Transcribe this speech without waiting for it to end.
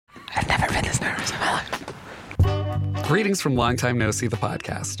Greetings from Long Time No See, the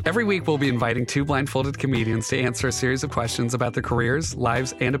podcast. Every week, we'll be inviting two blindfolded comedians to answer a series of questions about their careers,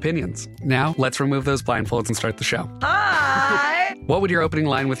 lives, and opinions. Now, let's remove those blindfolds and start the show. Hi! What would your opening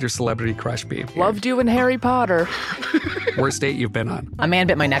line with your celebrity crush be? Loved you in Harry Potter. Worst date you've been on? A man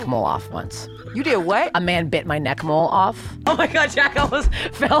bit my neck mole off once. You did what? A man bit my neck mole off. Oh my God, Jack almost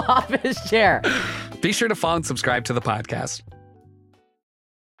fell off his chair. Be sure to follow and subscribe to the podcast.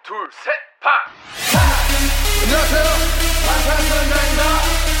 둘, 셋, 파! 안녕하세요.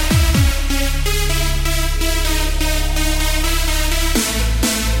 마사선장입니다.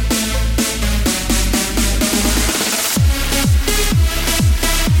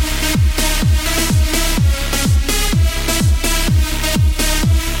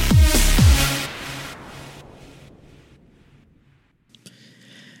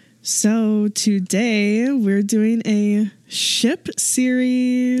 So today we're doing a ship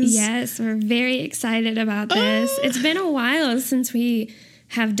series. Yes, we're very excited about this. It's been a while since we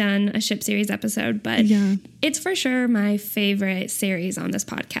have done a ship series episode, but it's for sure my favorite series on this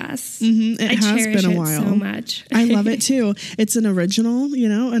podcast. It has been a while. So much. I love it too. It's an original,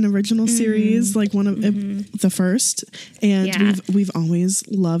 an original series, like one of the first, and we've always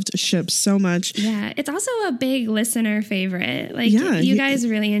loved ships so much. Yeah, it's also a big listener favorite. Like you guys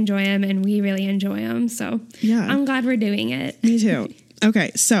really enjoy them, and we really enjoy them. So I'm glad we're doing it. Me too.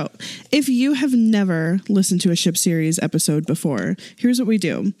 Okay, so if you have never listened to a ship series episode before, here's what we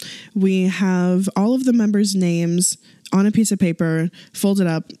do. We have all of the members' names on a piece of paper, folded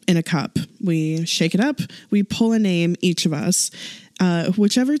up in a cup. We shake it up. We pull a name, each of us.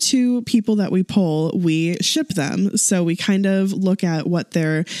 Whichever two people that we pull, we ship them. So we kind of look at what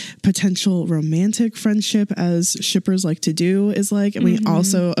their potential romantic friendship, as shippers like to do, is like. And we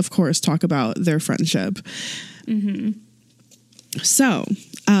also, of course, talk about their friendship. So,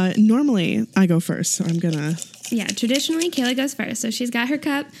 normally I go first, so I'm gonna... Yeah, traditionally Kayla goes first. So she's got her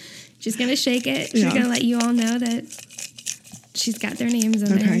cup. She's gonna shake it. She's gonna let you all know that she's got their names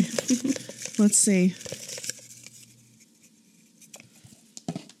in there. Let's see.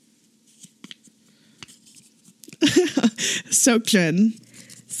 Seokjin.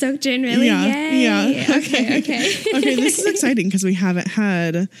 Seokjin, really? Yay. Okay. Okay, this is exciting because we haven't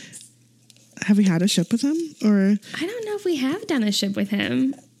had... Have we had a ship with him, or I don't know if we have done a ship with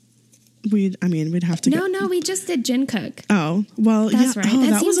him. We'd have to. No, we just did Jin-kook. Oh, well, that's right. Oh,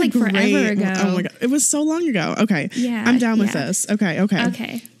 that seems was like forever ago. Oh my God, it was so long ago. Okay, yeah, I'm down with this. Okay.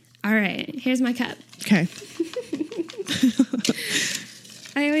 All right. Here's my cup. Okay.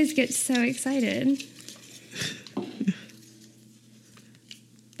 I always get so excited.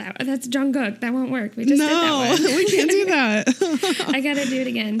 That's Jungkook. That won't work. We just did that one. We can't do that. I gotta do it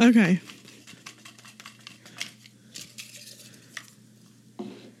again. Okay.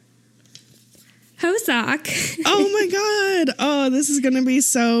 Hoseok. Oh my God. Oh, this is going to be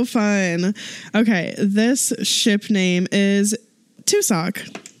so fun. Okay. This ship name is Tuseok.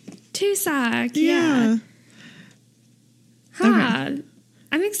 Tuseok. Yeah. Huh. Okay.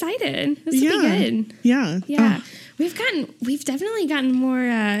 I'm excited. This will be good. Yeah. Yeah. We've definitely gotten more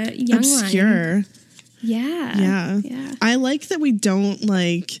young obscure. Line. Yeah. I like that we don't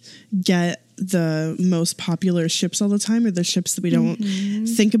get the most popular ships all the time, or the ships that we don't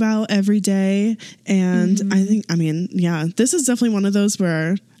think about every day. And this is definitely one of those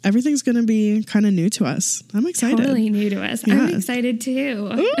where everything's going to be kind of new to us. I'm excited. Totally new to us. Yeah. I'm excited too.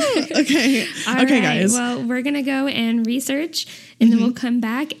 Ooh, okay. Okay, guys. Well, we're going to go and research, and then we'll come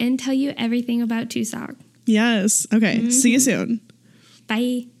back and tell you everything about Tuseok. Yes. Okay. See you soon.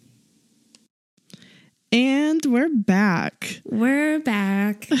 Bye. And we're back.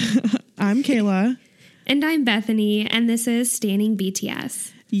 I'm Kayla. And I'm Bethany, and this is Standing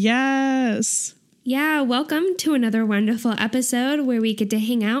BTS. Yes. Yeah, welcome to another wonderful episode where we get to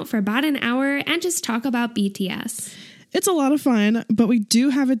hang out for about an hour and just talk about BTS. It's a lot of fun, but we do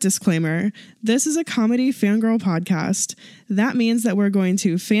have a disclaimer. This is a comedy fangirl podcast. That means that we're going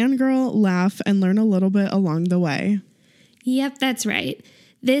to fangirl, laugh, and learn a little bit along the way. Yep, that's right.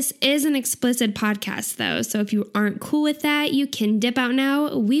 This is an explicit podcast, though, so if you aren't cool with that, you can dip out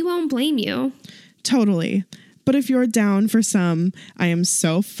now. We won't blame you. Totally. But if you're down for some, I am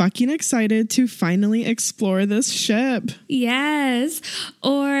so fucking excited to finally explore this ship. Yes.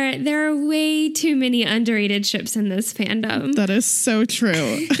 Or there are way too many underrated ships in this fandom. That is so true.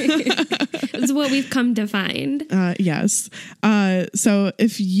 It's what we've come to find. Yes. So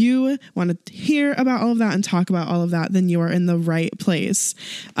if you want to hear about all of that and talk about all of that, then you are in the right place.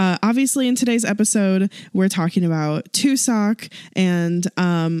 Obviously, in today's episode, we're talking about Tuseok. And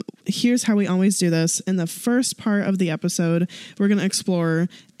here's how we always do this. In the first first part of the episode, we're going to explore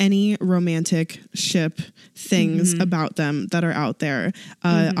any romantic ship things about them that are out there.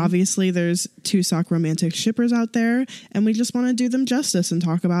 Obviously, there's Tusock romantic shippers out there, and we just want to do them justice and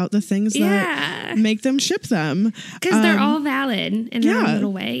talk about the things that make them ship them. Because they're all valid in their own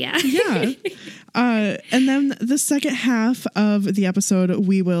little way. Yeah. And then the second half of the episode,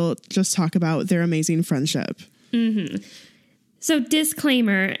 we will just talk about their amazing friendship. So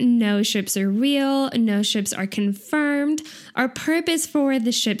disclaimer, no ships are real, no ships are confirmed. Our purpose for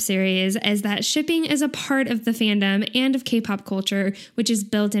the ship series is that shipping is a part of the fandom and of K-pop culture, which is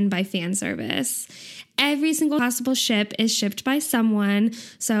built in by fan service. Every single possible ship is shipped by someone.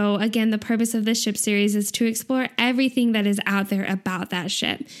 So again, the purpose of this ship series is to explore everything that is out there about that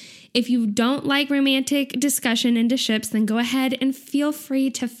ship. If you don't like romantic discussion into ships, then go ahead and feel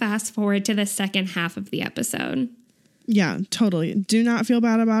free to fast forward to the second half of the episode. Yeah, totally. Do not feel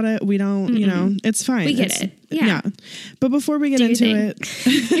bad about it. We don't, you know, it's fine. We get it. Yeah. But before we get into it,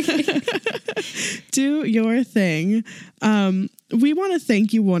 do your thing. We want to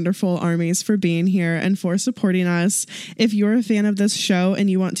thank you, wonderful armies, for being here and for supporting us. If you're a fan of this show and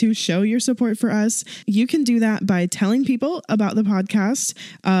you want to show your support for us, you can do that by telling people about the podcast,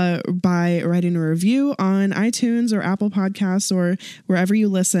 by writing a review on iTunes or Apple Podcasts or wherever you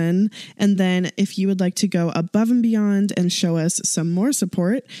listen. And then if you would like to go above and beyond and show us some more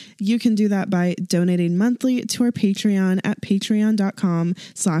support, you can do that by donating monthly to our Patreon at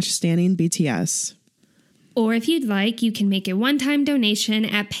patreon.com/standingbts. Or if you'd like, you can make a one-time donation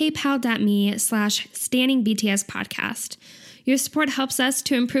at paypal.me/standingbtspodcast. Your support helps us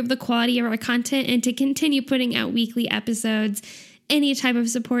to improve the quality of our content and to continue putting out weekly episodes. Any type of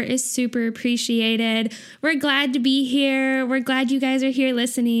support is super appreciated. We're glad to be here. We're glad you guys are here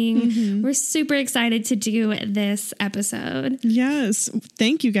listening. We're super excited to do this episode. Yes.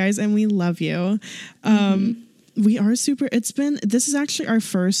 Thank you guys. And we love you. We are this is actually our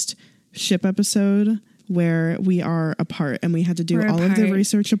first ship episode where we are apart and we had to do all of the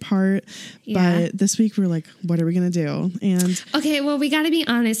research apart. Yeah. But this week we're like, what are we going to do? And okay, well, we got to be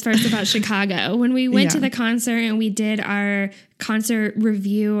honest first about Chicago. When we went to the concert and we did our concert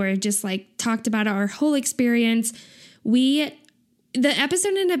review or just like talked about our whole experience, the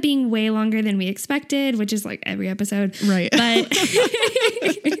episode ended up being way longer than we expected, which is like every episode. Right.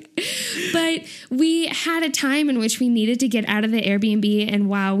 But we had a time in which we needed to get out of the Airbnb, and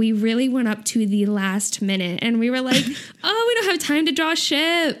wow, we really went up to the last minute and we were like, oh, we don't have time to draw a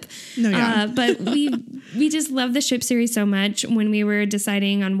ship. No, yeah. But we just love the ship series so much. When we were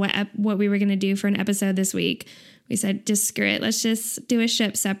deciding on what we were going to do for an episode this week, we said, just screw it. Let's just do a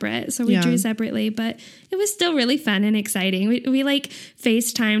ship separate. So we drew separately, but it was still really fun and exciting. We like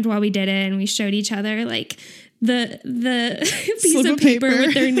FaceTimed while we did it, and we showed each other like the piece of paper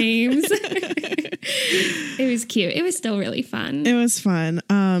with their names. It was cute. It was still really fun. It was fun.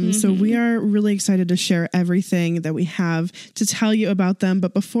 So we are really excited to share everything that we have to tell you about them.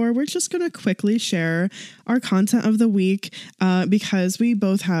 But before, we're just going to quickly share our content of the week because we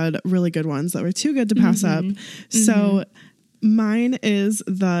both had really good ones that were too good to pass up. So mine is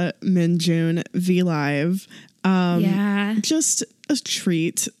the Minjun V Live. Just a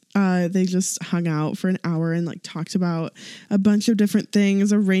treat. They just hung out for an hour and like talked about a bunch of different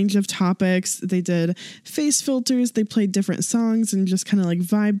things, a range of topics. They did face filters. They played different songs and just kind of like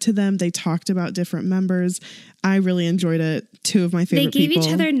vibed to them. They talked about different members. I really enjoyed it. Two of my favorite people. They gave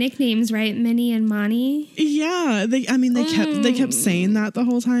each other nicknames, right? Minnie and Mani. Yeah. They kept saying that the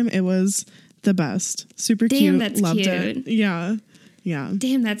whole time. It was the best. Super cute. That's Loved cute. it. Yeah. Yeah.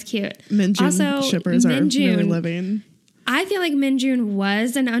 Damn, that's cute. Minjun also, shippers are really living. I feel like Minjun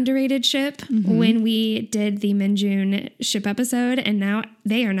was an underrated ship when we did the Minjun ship episode, and now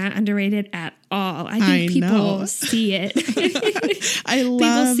they are not underrated at all. I think people see it. I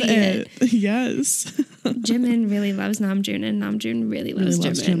love it. Yes. Jimin really loves Namjoon, and Namjoon really loves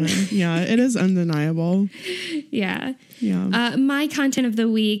Jimin. Yeah, it is undeniable. Yeah. Yeah. My content of the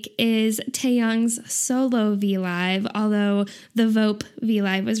week is Taeyoung's solo V Live, although the Vope V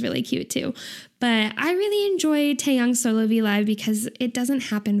Live was really cute too. But I really enjoyed Taeyoung's solo V Live because it doesn't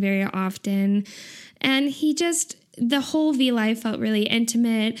happen very often. And the whole V Live felt really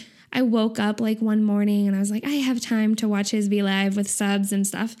intimate. I woke up like one morning and I was like, I have time to watch his V Live with subs and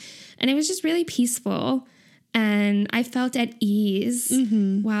stuff. And it was just really peaceful. And I felt at ease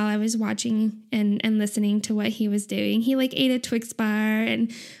while I was watching and listening to what he was doing. He like ate a Twix bar and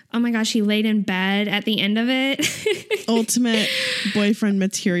oh my gosh, he laid in bed at the end of it. Ultimate boyfriend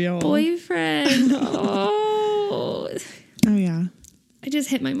material. Boyfriend. Oh yeah. I just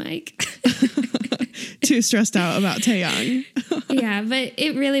hit my mic. Too stressed out about Taeyong. Yeah, but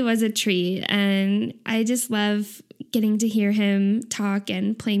it really was a treat. And I just love getting to hear him talk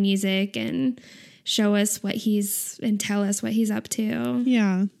and play music and show us and tell us what he's up to.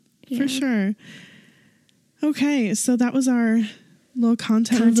 Yeah, for sure. Okay, so that was our little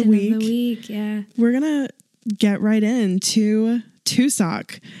content of the week. Yeah. We're going to get right into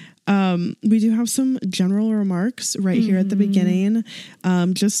Tusock. We do have some general remarks right here at the beginning.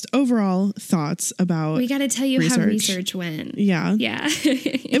 Just overall thoughts about We got to tell you how research went. Yeah. Yeah.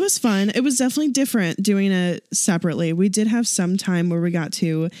 It was fun. It was definitely different doing it separately. We did have some time where we got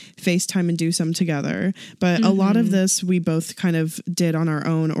to FaceTime and do some together, but a lot of this we both kind of did on our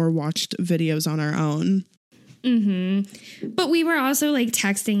own or watched videos on our own. But we were also like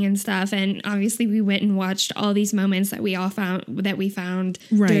texting and stuff, and obviously we went and watched all these moments that we found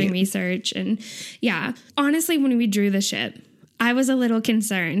during research. And yeah, honestly, when we drew the ship, I was a little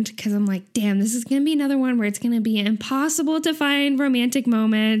concerned because I'm like, damn, this is gonna be another one where it's gonna be impossible to find romantic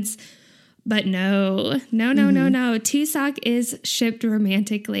moments. But no. Tusock is shipped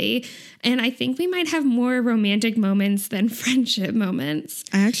romantically. And I think we might have more romantic moments than friendship moments.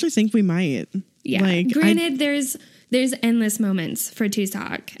 I actually think we might. Yeah. Granted, there's endless moments for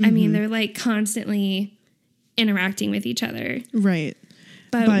Tusock. I mean, they're like constantly interacting with each other. Right.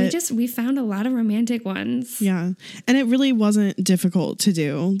 But we found a lot of romantic ones. Yeah. And it really wasn't difficult to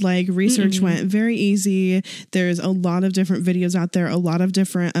do. Like research went very easy. There's a lot of different videos out there, a lot of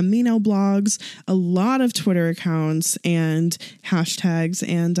different amino blogs, a lot of Twitter accounts and hashtags,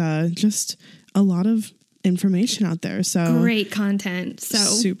 and just a lot of information out there. So great content. So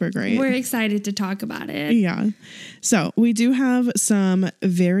super great. We're excited to talk about it. Yeah. So we do have some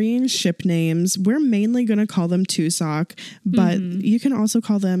varying ship names. We're mainly going to call them Tusock, but you can also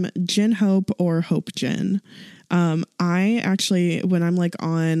call them Jin Hope or Hope Jin. I actually, when I'm like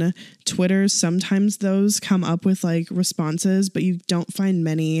on Twitter, sometimes those come up with like responses, but you don't find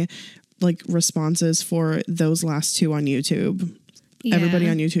many like responses for those last two on YouTube. Yeah. Everybody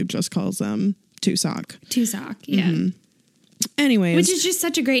on YouTube just calls them Tusock. Yeah. Anyways. Which is just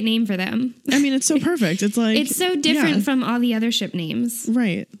such a great name for them. I mean, it's so perfect. It's like... it's so different from all the other ship names.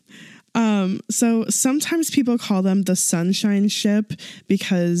 Right. So sometimes people call them the Sunshine Ship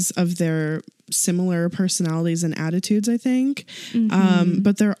because of their similar personalities and attitudes, I think.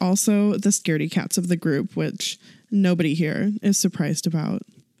 But they're also the scaredy cats of the group, which nobody here is surprised about.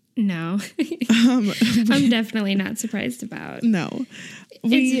 No. I'm definitely not surprised about. No.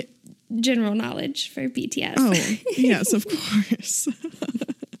 It's general knowledge for BTS. Oh, yes, of course.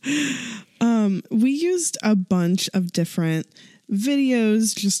 We used a bunch of different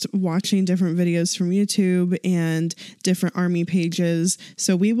videos, just watching different videos from YouTube and different ARMY pages.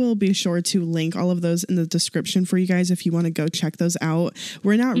 So we will be sure to link all of those in the description for you guys if you want to go check those out.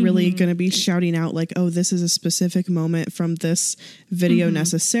 We're not really going to be shouting out like, oh, this is a specific moment from this video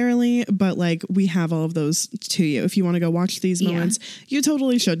necessarily, but like we have all of those to you. If you want to go watch these moments, you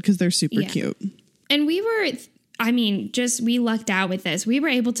totally should because they're super cute. And we lucked out with this. We were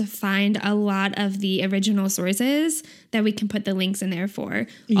able to find a lot of the original sources that we can put the links in there for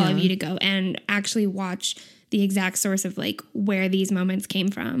all of you to go and actually watch the exact source of like where these moments came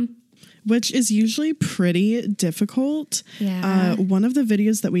from. Which is usually pretty difficult. Yeah. One of the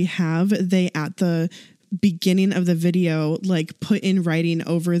videos that we have, they at the beginning of the video like put in writing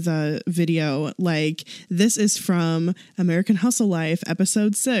over the video like, this is from American Hustle Life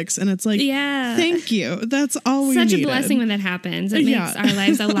episode 6, and it's like, thank you, that's all we needed. Such a blessing when that happens. It makes our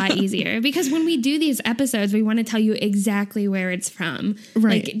lives a lot easier because when we do these episodes we want to tell you exactly where it's from,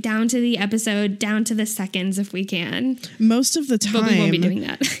 right? Like down to the episode, down to the seconds if we can. Most of the time, but we won't be doing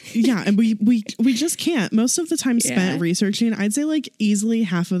that. And we just can't. Most of the time spent researching, I'd say like easily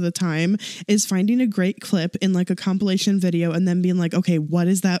half of the time is finding a great clip in like a compilation video and then being like, okay, what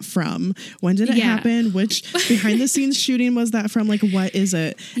is that from? When did it happen? Which behind the scenes shooting was that from? Like, what is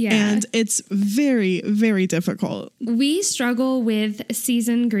it? And it's very, very difficult. We struggle with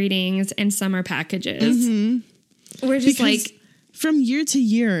season greetings and summer packages. We're just because from year to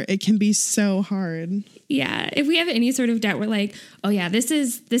year, it can be so hard. Yeah. If we have any sort of doubt, we're like, oh yeah, this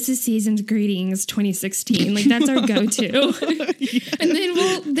is season's greetings 2016. Like that's our go-to.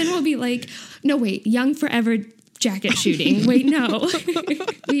 And then we'll be like, no, wait, Young Forever jacket shooting. Wait, no.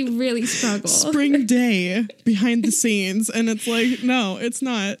 We really struggle. Spring Day behind the scenes. And it's like, no, it's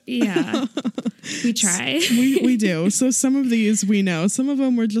not. Yeah. We try. We do. So some of these we know. Some of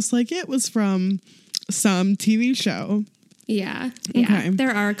them were just like, it was from some TV show. Yeah. Okay.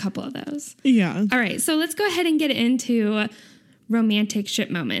 There are a couple of those. Yeah. All right. So let's go ahead and get into romantic ship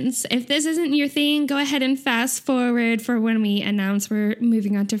moments. If this isn't your thing, go ahead and fast forward for when we announce we're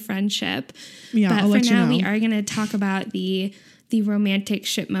moving on to friendship. Yeah, but I'll for let you now, know. we are going to talk about the romantic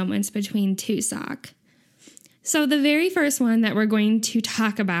ship moments between Tusak. So the very first one that we're going to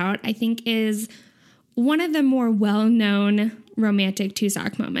talk about, I think, is one of the more well-known romantic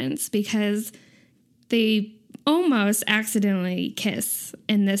Tusak moments because they almost accidentally kiss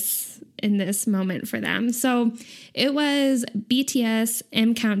in this moment for them. So it was BTS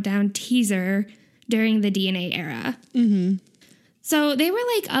M Countdown teaser during the DNA era. Mm-hmm. So they were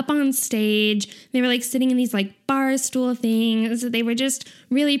like up on stage. They were like sitting in these like bar stool things. They were just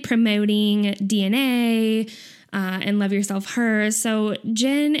really promoting DNA and Love Yourself Her. So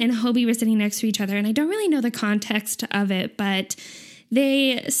Jin and Hobie were sitting next to each other. And I don't really know the context of it, but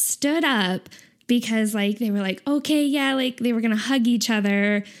they stood up because like they were like, okay, yeah, like they were going to hug each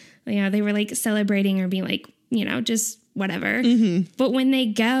other. You know, they were like celebrating or being like, you know, just whatever. Mm-hmm. But when they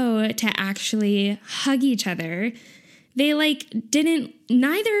go to actually hug each other, they like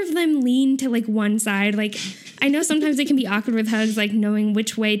neither of them lean to like one side. Like I know sometimes it can be awkward with hugs, like knowing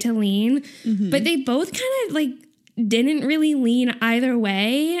which way to lean, but they both kind of like didn't really lean either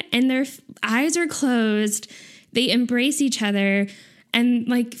way. And their eyes are closed. They embrace each other. And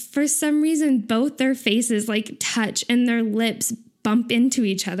like for some reason, both their faces like touch and their lips bump into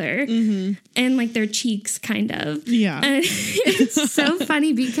each other and like their cheeks kind of. Yeah. And it's so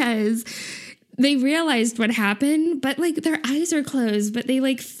funny because they realized what happened, but like their eyes are closed, but they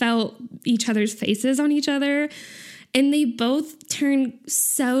like felt each other's faces on each other. And they both turned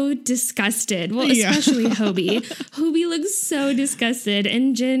so disgusted. Well, especially Hobie. Hobie looks so disgusted.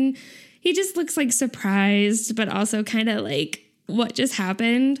 And Jin, he just looks like surprised, but also kind of like, what just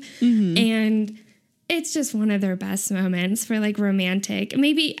happened? And it's just one of their best moments for like romantic.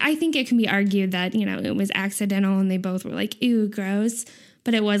 Maybe I think it can be argued that, you know, it was accidental and they both were like, ew, gross.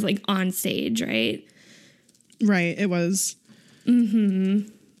 But it was like on stage, right? Right, it was.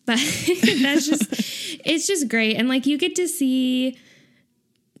 But it's just great. And like you get to see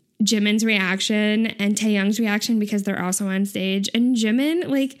Jimin's reaction and Taeyoung's reaction because they're also on stage. And Jimin,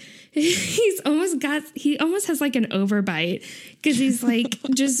 like, he almost has like an overbite because he's like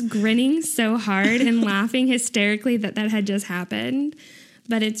just grinning so hard and laughing hysterically that had just happened.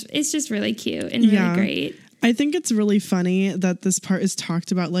 But it's just really cute and really great. I think it's really funny that this part is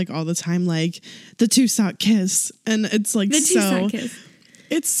talked about like all the time, like the Tusak kiss. And it's like Tusak kiss.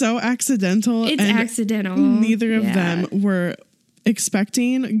 It's so accidental. It's and accidental. Neither of them were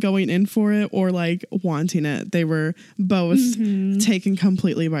expecting going in for it or like wanting it. They were both taken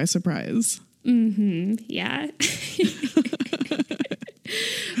completely by surprise. Yeah.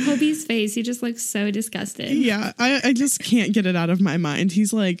 Hobie's face, he just looks so disgusted. Yeah, I just can't get it out of my mind.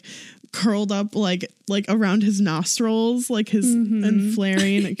 He's like curled up like around his nostrils, like his and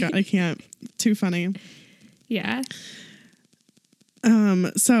flaring. God, I can't. Too funny. Yeah.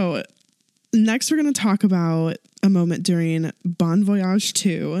 So next we're going to talk about a moment during Bon Voyage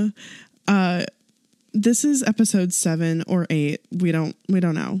 2. This is episode 7 or 8. We don't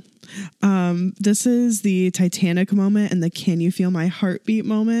know. This is the Titanic moment and the Can You Feel My Heartbeat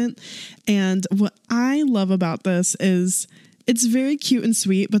moment. And what I love about this is it's very cute and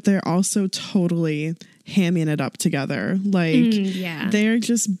sweet, but they're also totally hamming it up together. Like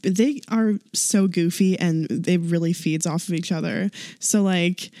they are so goofy and it really feeds off of each other. So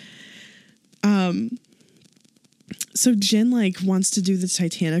like, so Jin like wants to do the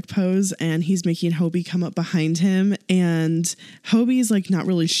Titanic pose and he's making Hobie come up behind him, and Hobie's like not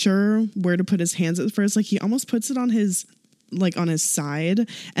really sure where to put his hands at first. Like he almost puts it on his side,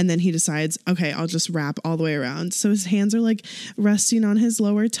 and then he decides, okay, I'll just wrap all the way around. So his hands are like resting on his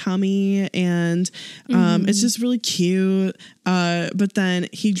lower tummy, and it's just really cute. But then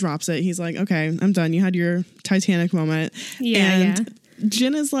he drops it. He's like, okay, I'm done. You had your Titanic moment. And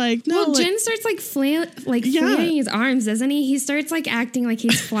Jin is like, no. Well, Jin starts like flailing his arms, doesn't he? He starts like acting like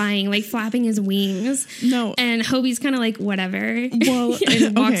he's flying, like flapping his wings. No. And Hobie's kind of like, whatever. Well,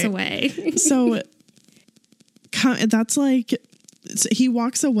 and walks away. So that's like, he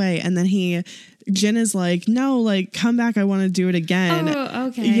walks away, and then Jin is like, no, like, come back. I want to do it again. Oh,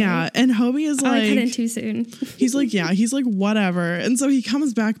 okay. Yeah. And Hobie is like, I cut in too soon. He's like, whatever. And so he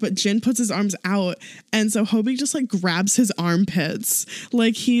comes back, but Jin puts his arms out. And so Hobie just like grabs his armpits.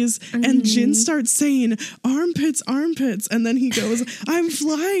 Like and Jin starts saying, armpits. And then he goes, I'm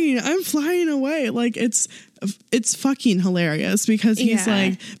flying away. Like it's fucking hilarious because he's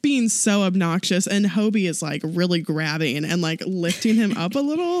like being so obnoxious, and Hobie is like really grabbing and like lifting him up a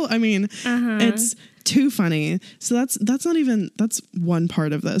little. I mean, it's too funny. So that's one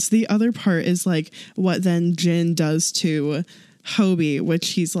part of this. The other part is like what then Jin does to Hobie, which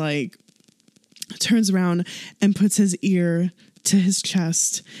he's like, turns around and puts his ear to his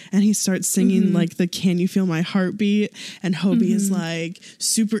chest and he starts singing like the "Can You Feel My Heartbeat?" and Hobie is like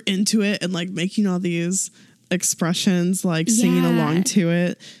super into it and like making all these expressions, like singing along to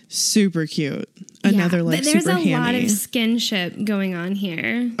it. Super cute. Another like there's super a hammy. lot of skinship going on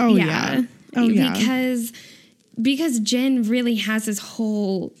here. Oh yeah. Oh yeah. Because Jin really has his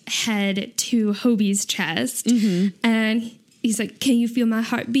whole head to Hobie's chest and he's like, "Can you feel my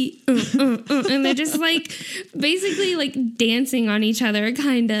heartbeat?" And they're just like basically like dancing on each other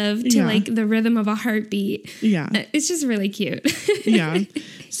kind of to like the rhythm of a heartbeat. Yeah. It's just really cute. Yeah.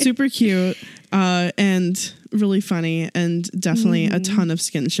 Super cute and really funny and definitely a ton of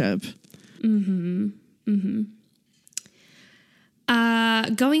skinship.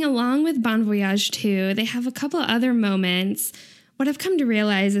 Going along with Bon Voyage 2, they have a couple other moments. What I've come to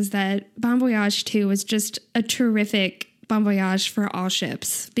realize is that Bon Voyage 2 was just a terrific Bon Voyage for all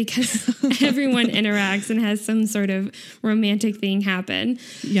ships because everyone interacts and has some sort of romantic thing happen.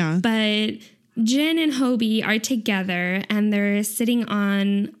 Yeah. But Jin and Hobie are together and they're sitting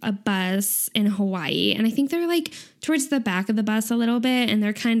on a bus in Hawaii. And I think they're like towards the back of the bus a little bit and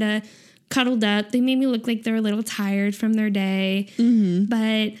they're kind of cuddled up. They made me look like they're a little tired from their day.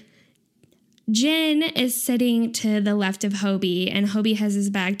 But Jin is sitting to the left of Hobie and Hobie has his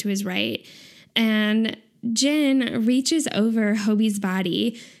bag to his right. And Jin reaches over Hobie's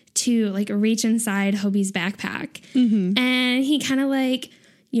body to like reach inside Hobie's backpack. And he kind of like,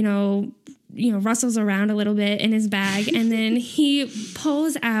 you know, rustles around a little bit in his bag and then he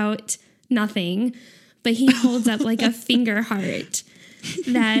pulls out nothing, but he holds up like a finger heart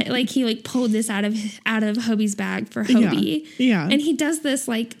that like he like pulled this out of Hobie's bag for Hobie. Yeah. And he does this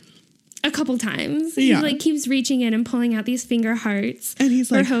like a couple times. Yeah. He like keeps reaching in and pulling out these finger hearts and he's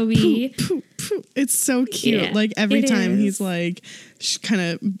for like, Hobie. Poo, poo. It's so cute. Yeah, like every time is. he's like, kind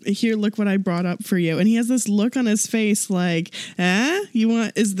of, "Here, look what I brought up for you." And he has this look on his face like, you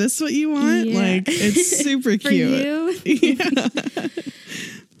want, is this what you want? Yeah. Like, it's super For cute. you? Yeah.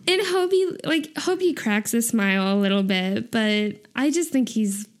 And Hobie cracks a smile a little bit, but I just think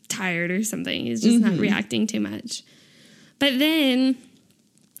he's tired or something. He's just not reacting too much. But then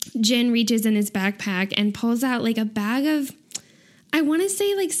Jin reaches in his backpack and pulls out like a bag of, I want to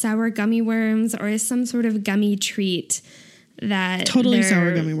say like sour gummy worms or some sort of gummy treat that Totally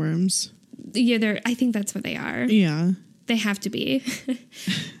sour gummy worms. Yeah, I think that's what they are. Yeah. They have to be.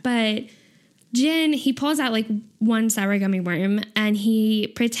 But Jin, he pulls out like one sour gummy worm and he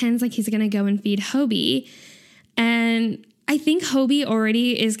pretends like he's going to go and feed Hobie. And I think Hobie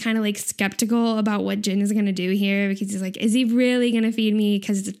already is kind of like skeptical about what Jin is going to do here because he's like, is he really going to feed me?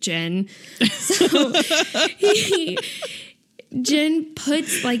 Because it's Jin. So Jin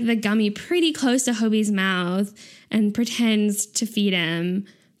puts like the gummy pretty close to Hobie's mouth and pretends to feed him.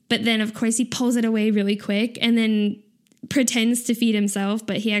 But then, of course, he pulls it away really quick and then pretends to feed himself,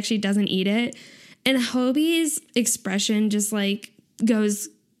 but he actually doesn't eat it. And Hobie's expression just like goes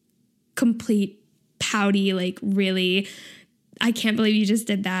complete pouty, like really, I can't believe you just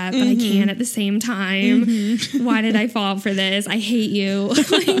did that, but I can at the same time. Why did I fall for this? I hate you.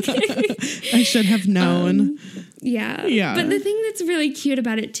 I should have known. Yeah. Yeah. But the thing that's really cute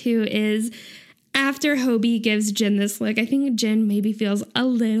about it too is after Hobie gives Jin this look, I think Jin maybe feels a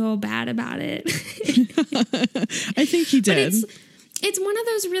little bad about it. I think he did. But it's one of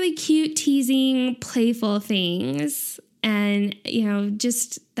those really cute, teasing, playful things. And, you know,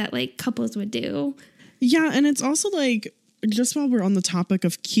 just that like couples would do. Yeah. And it's also like, just while we're on the topic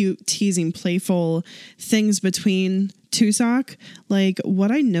of cute, teasing, playful things between Tusak, like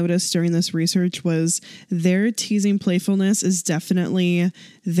what I noticed during this research was their teasing playfulness is definitely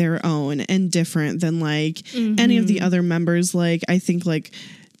their own and different than like any of the other members. Like I think like,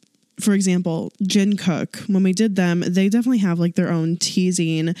 for example, Jin Cook, when we did them, they definitely have like their own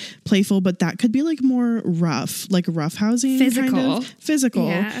teasing, playful, but that could be like more rough, like roughhousing. Physical. Kind of. Physical.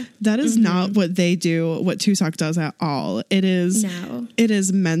 Yeah. That is not what they do, what Tusak does at all. It is, it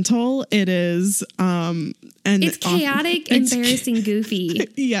is mental. It is, and it's chaotic, embarrassing, goofy.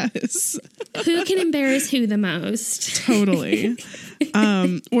 Yes. Who can embarrass who the most? Totally.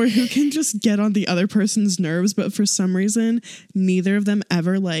 Or who can just get on the other person's nerves, but for some reason, neither of them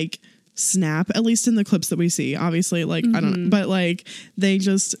ever like snap, at least in the clips that we see. Obviously, like, I don't know, but like they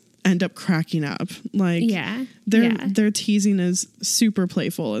just end up cracking up. Like, their teasing is super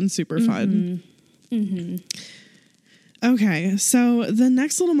playful and super fun. Okay, so the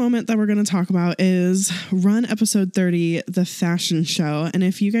next little moment that we're going to talk about is Run episode 30, the fashion show. And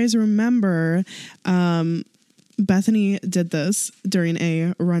if you guys remember, Bethany did this during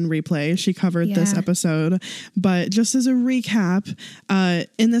a run replay. She covered this episode, but just as a recap,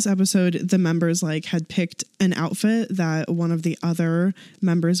 in this episode, the members like had picked an outfit that one of the other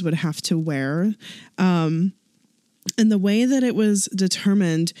members would have to wear. And the way that it was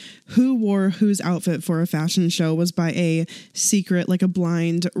determined who wore whose outfit for a fashion show was by a secret, like a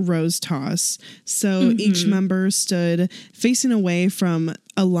blind rose toss. So each member stood facing away from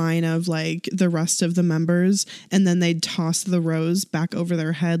a line of like the rest of the members, and then they'd toss the rose back over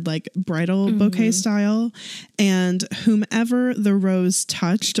their head, like bridal bouquet style. And whomever the rose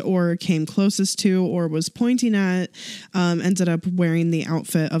touched or came closest to or was pointing at ended up wearing the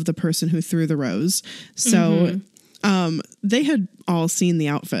outfit of the person who threw the rose. So they had all seen the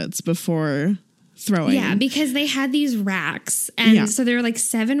outfits before throwing. Yeah, because they had these racks. And so there were like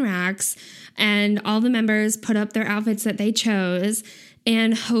 7 racks, and all the members put up their outfits that they chose.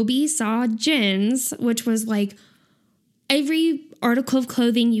 And Hobie saw Jin's, which was like every article of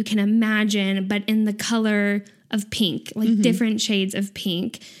clothing you can imagine, but in the color of pink, like different shades of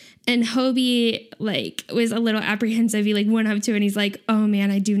pink. And Hobie like was a little apprehensive. He like went up to it and he's like, oh man,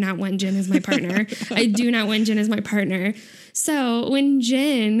 I do not want Jin as my partner. I do not want Jin as my partner. So when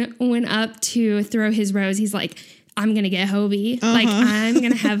Jin went up to throw his rose, he's like, I'm going to get Hobie. Like I'm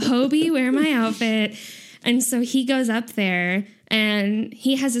going to have Hobie wear my outfit. And so he goes up there and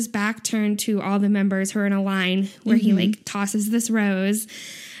he has his back turned to all the members who are in a line where he like tosses this rose.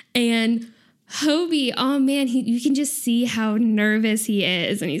 And Hobie, oh man, you can just see how nervous he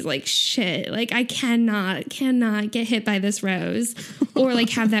is. And he's like, shit, like I cannot get hit by this rose or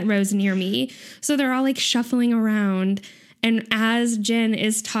like have that rose near me. So they're all like shuffling around. And as Jin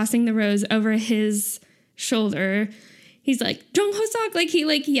is tossing the rose over his shoulder, he's like, Jung Ho-seok, like he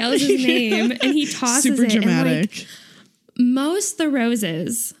like yells his name and he tosses Super it. dramatic. And like most the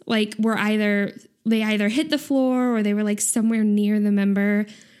roses like were either hit the floor or they were like somewhere near the member.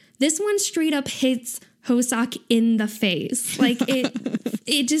 This one straight up hits Ho-seok in the face. Like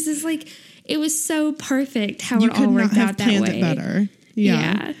it just is like, it was so perfect how it all worked out that way. You could not have planned it better.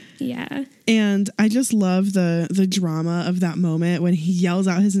 Yeah. And I just love the drama of that moment when he yells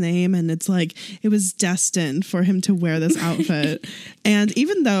out his name and it's like, it was destined for him to wear this outfit. And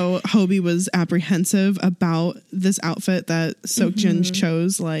even though Hobie was apprehensive about this outfit that Seokjin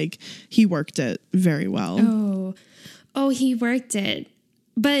chose, like he worked it very well. Oh, he worked it.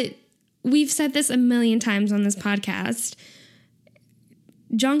 But we've said this a million times on this podcast.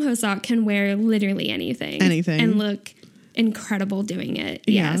 Jung Ho-seok can wear literally anything. And look incredible doing it.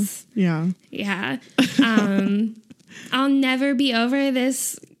 Yeah. Yes. Yeah. I'll never be over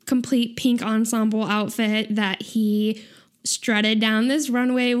this complete pink ensemble outfit that he strutted down this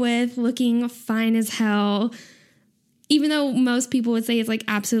runway with, looking fine as hell. Even though most people would say it's like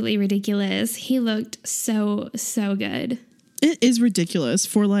absolutely ridiculous, he looked so good. It is ridiculous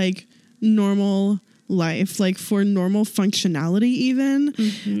for like normal life, like for normal functionality even.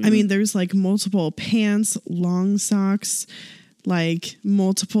 I mean, there's like multiple pants, long socks, like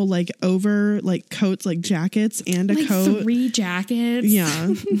multiple like over like coats, like jackets and a coat. 3 jackets.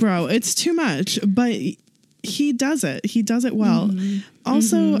 Yeah, bro, it's too much, but he does it. He does it well.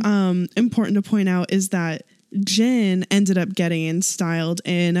 Also, important to point out is that Jin ended up getting styled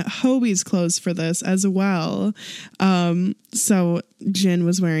in Hobie's clothes for this as well. So Jin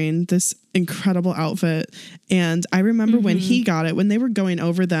was wearing this incredible outfit. And I remember when he got it, when they were going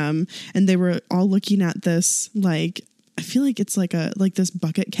over them and they were all looking at this, like, I feel like it's like this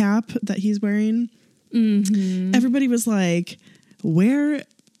bucket cap that he's wearing. Everybody was like,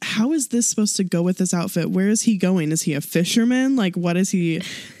 how is this supposed to go with this outfit? Where is he going? Is he a fisherman? Like, what is he,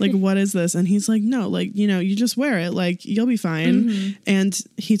 like, what is this? And he's like, no, like, you know, you just wear it. Like, you'll be fine. And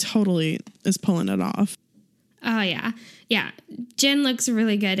he totally is pulling it off. Oh, yeah. Yeah. Jin looks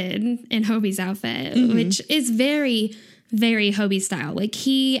really good in Hobie's outfit, which is very, very Hobie style. Like,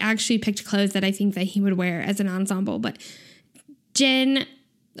 he actually picked clothes that I think that he would wear as an ensemble. But Jin...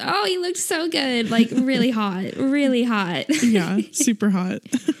 oh, he looked so good. Like, really hot. Really hot. Yeah, super hot.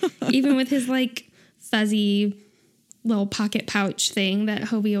 Even with his, like, fuzzy little pocket pouch thing that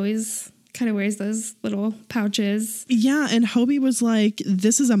Hobie always kind of wears, those little pouches. Yeah, and Hobie was like,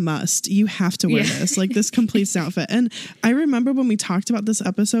 this is a must. You have to wear this. Like, this completes the outfit. And I remember when we talked about this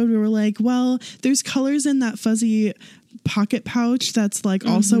episode, we were like, well, there's colors in that fuzzy pocket pouch that's like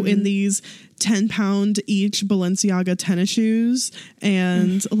also in these 10-pound each Balenciaga tennis shoes,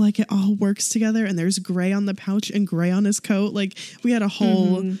 and like it all works together, and there's gray on the pouch and gray on his coat. Like, we had a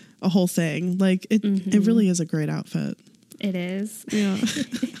whole thing. Like, it really is a great outfit. It is. Yeah.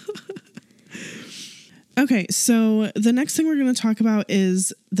 Okay, so the next thing we're going to talk about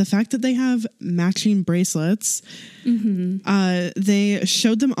is the fact that they have matching bracelets. They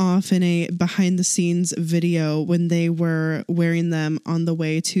showed them off in a behind the scenes video when they were wearing them on the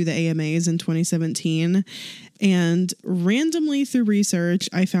way to the AMAs in 2017. And randomly through research,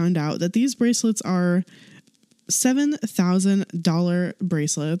 I found out that these bracelets are $7,000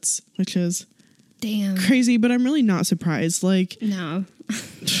 bracelets, which is Damn. crazy, but I'm really not surprised. Like, No.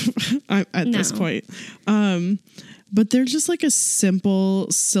 at this point. But they're just like a simple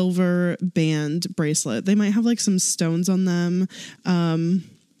silver band bracelet. They might have like some stones on them,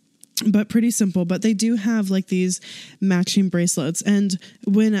 but pretty simple. But they do have like these matching bracelets. And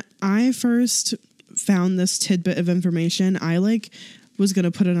when I first found this tidbit of information, I like was going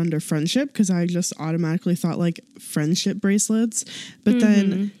to put it under friendship because I just automatically thought like friendship bracelets. But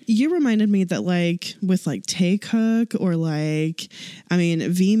then you reminded me that like with like Taekook or like, I mean,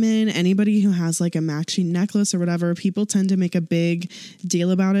 Veeman, anybody who has like a matching necklace or whatever, people tend to make a big deal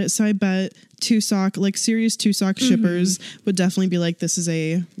about it. So I bet Tusock, like serious Tusock shippers would definitely be like, this is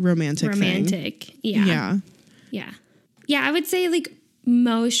a romantic thing. Yeah. Yeah, I would say like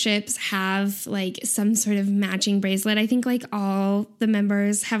most ships have like some sort of matching bracelet. I think like all the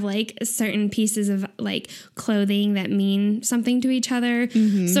members have like certain pieces of like clothing that mean something to each other.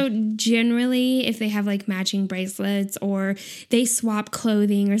 So generally if they have like matching bracelets or they swap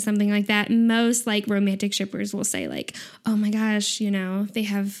clothing or something like that, most like romantic shippers will say like, oh my gosh, you know, they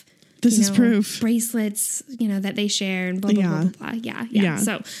have This is proof. bracelets, you know, that they share and blah, blah, blah, blah, blah. Yeah.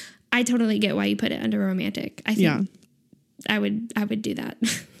 So I totally get why you put it under romantic. I think I would do that.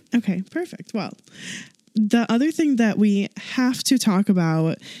 Okay, perfect. Well, the other thing that we have to talk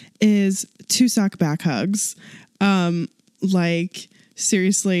about is Tusock back hugs. Like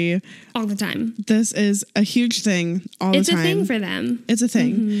seriously, all the time. this is a huge thing all the time. It's a thing for them. It's a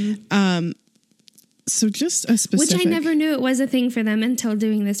thing. So just a specific, Which I never knew it was a thing for them until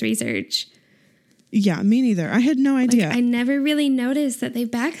doing this research. Yeah, me neither. I had no idea. Like, I never really noticed that they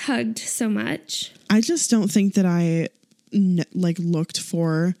back hugged so much. I just don't think that I like looked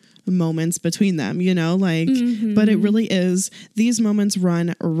for moments between them, you know, like, but it really is, these moments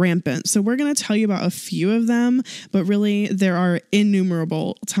run rampant. So we're going to tell you about a few of them, but really there are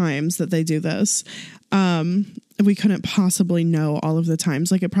innumerable times that they do this. We couldn't possibly know all of the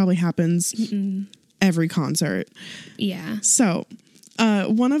times. Like it probably happens every concert. Yeah. So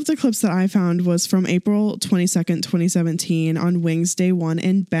one of the clips that I found was from April 22nd, 2017 on Wings Day 1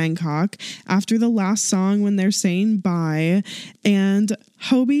 in Bangkok after the last song when they're saying bye. And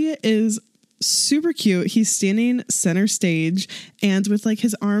Hobie is super cute. He's standing center stage and with like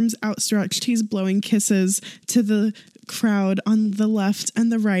his arms outstretched, he's blowing kisses to the crowd on the left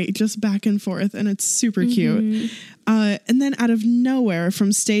and the right, just back and forth. And it's super cute. And then out of nowhere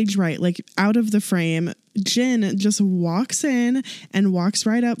from stage right, like out of the frame, Jin just walks in and walks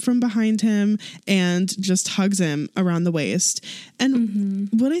right up from behind him and just hugs him around the waist. And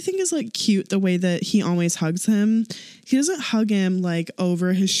what I think is like cute, the way that he always hugs him, he doesn't hug him like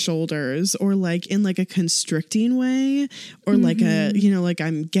over his shoulders or like in like a constricting way or like a, you know, like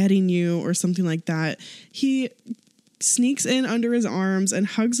I'm getting you or something like that. He sneaks in under his arms and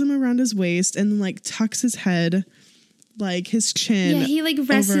hugs him around his waist and like tucks his head, like his chin. Yeah, he like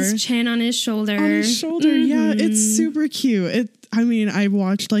rests his chin on his shoulder. On his shoulder, yeah. It's super cute. I mean, I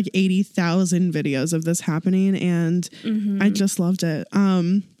watched like 80,000 videos of this happening and I just loved it.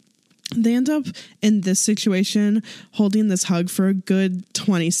 They end up in this situation holding this hug for a good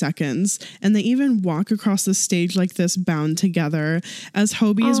 20 seconds. And they even walk across the stage like this, bound together, as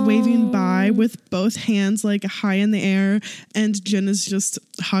Hobie is waving by with both hands like high in the air. And Jin is just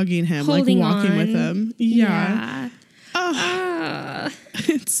hugging him, Holding like walking on. with him. Yeah.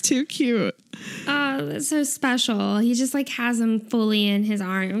 It's too cute. Oh, that's so special. He just like has him fully in his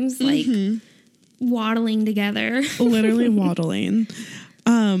arms, like waddling together. Literally waddling.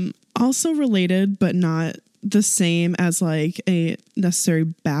 Also related, but not the same as like a necessary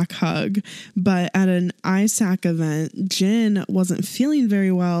back hug, but at an ISAC event, Jin wasn't feeling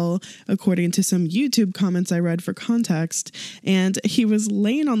very well, according to some YouTube comments I read for context, and he was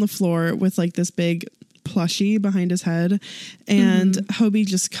laying on the floor with like this big plushie behind his head, and Hobie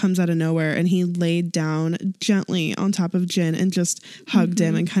just comes out of nowhere and he laid down gently on top of Jin and just hugged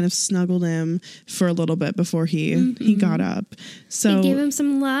him and kind of snuggled him for a little bit before he got up. So He gave him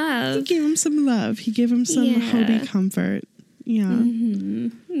some love. He gave him some love. He gave him some Hobie comfort. Yeah.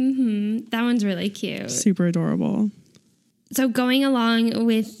 That one's really cute. Super adorable. So going along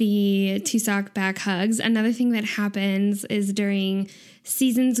with the Tusock back hugs, another thing that happens is during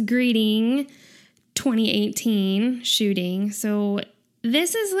Season's Greeting 2018 shooting. So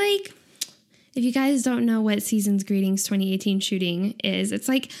this is like, if you guys don't know what Seasons Greetings 2018 shooting is, it's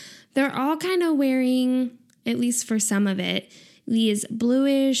like they're all kind of wearing, at least for some of it, these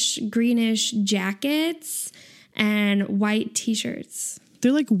bluish, greenish jackets and white t-shirts.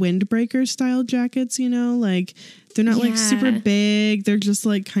 They're like windbreaker style jackets, you know, like they're not like super big. They're just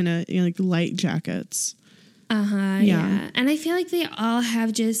like kind of, you know, like light jackets. Yeah. And I feel like they all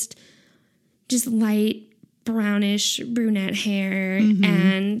have just light brownish brunette hair,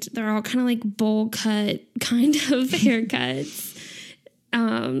 and they're all kind of like bowl cut kind of haircuts.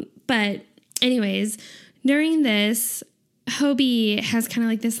 But anyways, during this, Hobie has kind of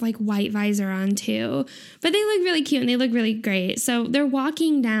like this like white visor on too, but they look really cute and they look really great. So they're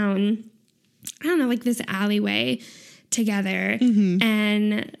walking down, I don't know, like this alleyway together,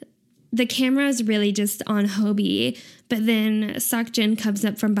 and the camera is really just on Hobie, but then Seokjin comes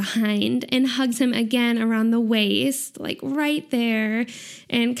up from behind and hugs him again around the waist, like right there,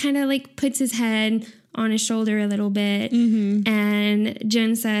 and kind of like puts his head on his shoulder a little bit. And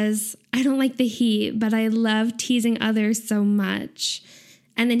Jin says, I don't like the heat, but I love teasing others so much.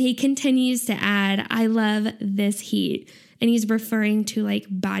 And then he continues to add, I love this heat. And he's referring to like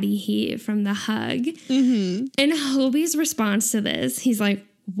body heat from the hug. And Hobie's response to this, he's like,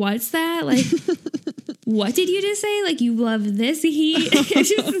 what's that? Like, what did you just say? Like, you love this heat?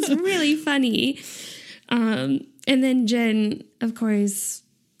 It's really funny. And then Jin, of course,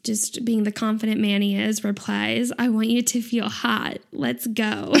 just being the confident man he is, replies, I want you to feel hot. Let's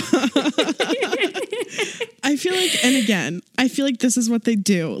go. I feel like, and again, I feel like this is what they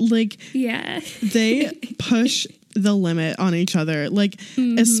do. Like, they push the limit on each other. Like,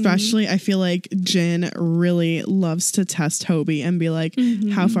 especially, I feel like Jin really loves to test Hobie and be like,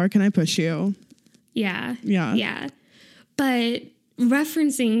 how far can I push you? Yeah. But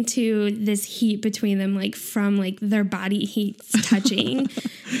referencing to this heat between them, like from like their body heats touching,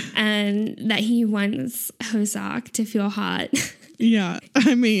 and that he wants Hoseok to feel hot. Yeah,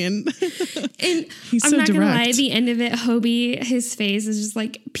 I mean, and he's I'm so not direct. gonna lie, at the end of it, Hobie, his face is just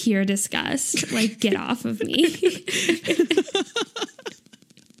like pure disgust. Like, get off of me.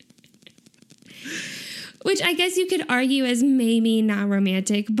 Which I guess you could argue is maybe not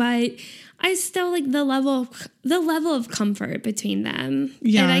romantic, but I still like the level of comfort between them.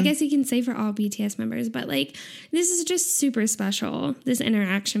 Yeah. And I guess you can say for all BTS members, but like this is just super special, this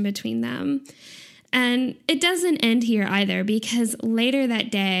interaction between them. And it doesn't end here either, because later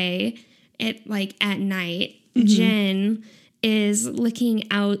that day, at night, Jin is looking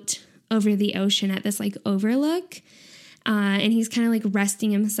out over the ocean at this like overlook, and he's kind of like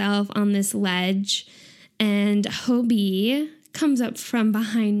resting himself on this ledge, and Hobie comes up from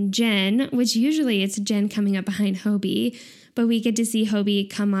behind Jin, which usually it's Jin coming up behind Hobie, but we get to see Hobie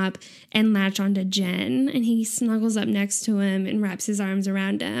come up and latch onto Jin, and he snuggles up next to him and wraps his arms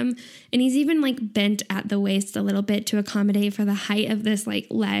around him. And he's even like bent at the waist a little bit to accommodate for the height of this like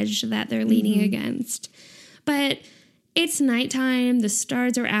ledge that they're leaning against. But it's nighttime, the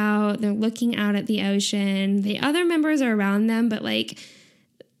stars are out, they're looking out at the ocean. The other members are around them, but like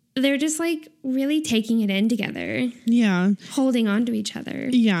they're just like really taking it in together. Yeah. Holding on to each other.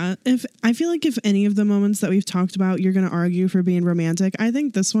 Yeah. I feel like if any of the moments that we've talked about, you're going to argue for being romantic, I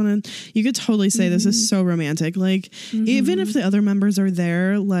think this one, you could totally say this is so romantic. Like, even if the other members are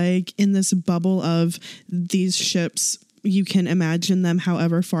there, like in this bubble of these ships, you can imagine them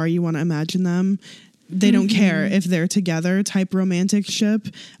however far you want to imagine them. They don't care if they're together type romantic ship.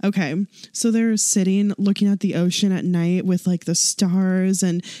 Okay. So they're sitting looking at the ocean at night with like the stars,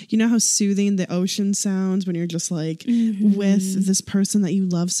 and you know how soothing the ocean sounds when you're just like with this person that you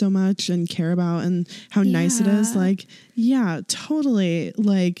love so much and care about, and how nice it is. Like, yeah, totally.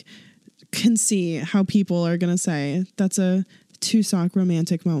 Like, can see how people are going to say that's a Tuseok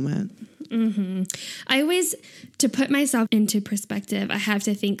romantic moment. I always, to put myself into perspective, I have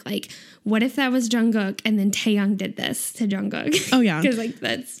to think like, what if that was Jungkook and then Taeyong did this to Jungkook? Oh yeah, because like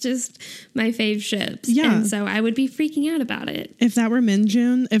that's just my fave ships. Yeah, and so I would be freaking out about it. If that were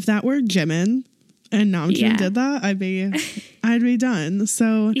Minjun, if that were Jimin, and Namjoon did that, I'd be done.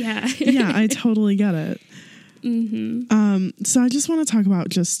 So yeah, I totally get it. So I just want to talk about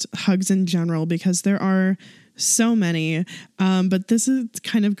just hugs in general, because there are so many, but this is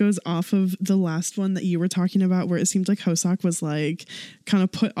kind of goes off of the last one that you were talking about, where it seemed like Hoseok was like kind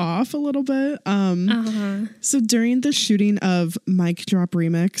of put off a little bit. So during the shooting of Mic Drop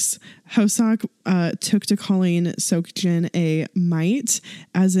Remix, Hoseok took to calling Seokjin a mite,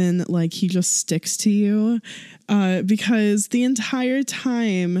 as in like he just sticks to you, because the entire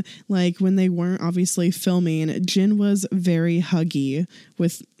time, like when they weren't obviously filming, Jin was very huggy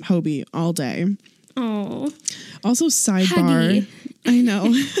with Hobie all day. Oh, also sidebar. Huggy. I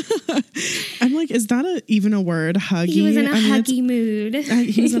know. even a word. Huggy. He was in a huggy mood.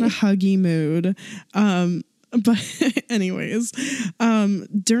 He was in a huggy mood. But anyways,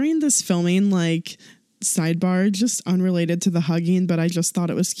 during this filming, like, sidebar, just unrelated to the hugging, but I just thought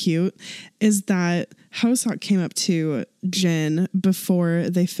it was cute, is that Hoseok came up to Jin before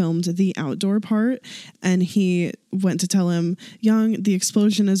they filmed the outdoor part, and he went to tell him, Young, the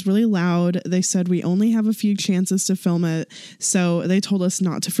explosion is really loud. They said we only have a few chances to film it, so they told us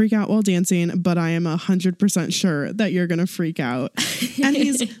not to freak out while dancing, but I am 100% sure that you're gonna freak out. And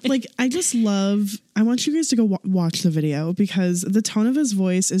he's like, I want you guys to go watch the video, because the tone of his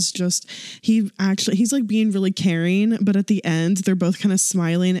voice is just, he's like being really caring, but at the end they're both kind of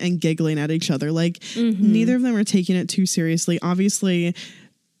smiling and giggling at each other. Like, neither of them are taking it too seriously. Obviously,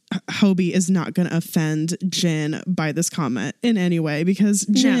 Hobie is not going to offend Jin by this comment in any way, because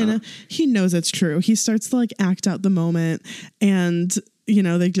Jin, he knows it's true. He starts to like act out the moment, and you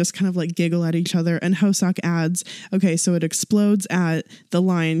know, they just kind of like giggle at each other. And Hoseok adds, okay, so it explodes at the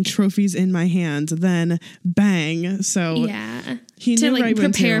line, trophies in my hand, then bang. So yeah, he to knew like right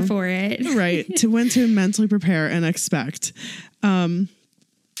when prepare to, for it. Right. To when to mentally prepare and expect.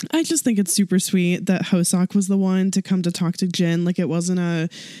 I just think it's super sweet that Hoseok was the one to come to talk to Jin. Like, it wasn't a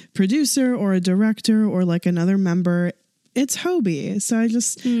producer or a director or like another member. It's Hobie. So I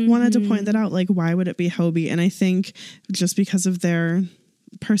just wanted to point that out. Like, why would it be Hobie? And I think just because of their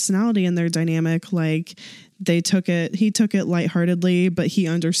personality and their dynamic, like he took it lightheartedly, but he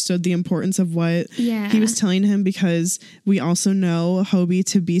understood the importance of what he was telling him, because we also know Hobie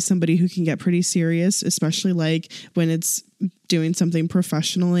to be somebody who can get pretty serious, especially like when it's doing something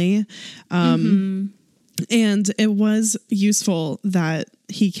professionally. And it was useful that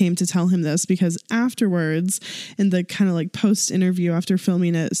he came to tell him this, because afterwards, in the kind of like post interview after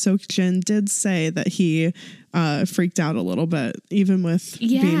filming it, Seokjin did say that he freaked out a little bit, even with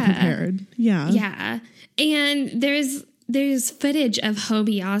being prepared. Yeah. And there's footage of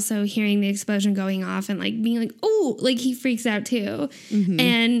Hobie also hearing the explosion going off and like being like, oh, like he freaks out too.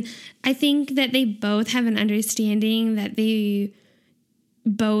 And I think that they both have an understanding that they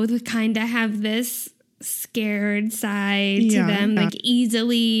both kind of have this scared side to them, like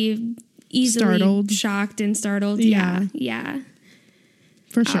easily startled, shocked and startled. Yeah.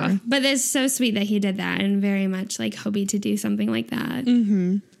 For sure. But it's so sweet that he did that, and very much like Hobie to do something like that.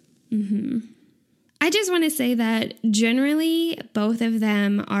 I just want to say that generally both of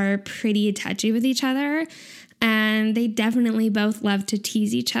them are pretty touchy with each other, and they definitely both love to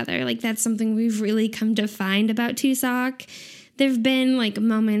tease each other. Like, that's something we've really come to find about Tuseok. There've been like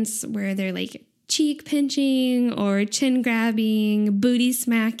moments where they're like cheek pinching or chin grabbing, booty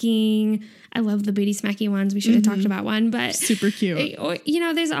smacking. I love the booty smacking ones. We should have talked about one, but super cute. Or, you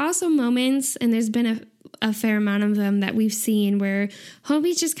know, there's also moments, and there's been a fair amount of them that we've seen where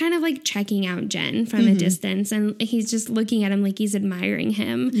Hobie's just kind of like checking out Jin from a distance, and he's just looking at him like he's admiring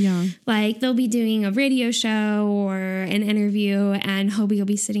him. Yeah. Like, they'll be doing a radio show or an interview, and Hobie will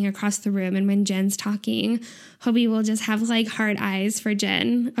be sitting across the room, and when Jin's talking, Hobie will just have like hard eyes for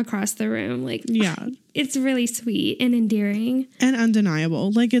Jin across the room. Like, it's really sweet and endearing. And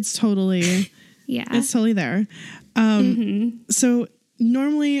undeniable. Like, it's totally, it's totally there. So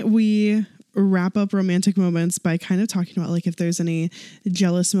normally we wrap up romantic moments by kind of talking about like if there's any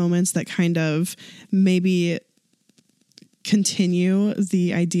jealous moments that kind of maybe continue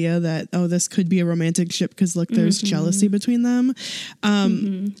the idea that, oh, this could be a romantic ship because look, there's jealousy between them.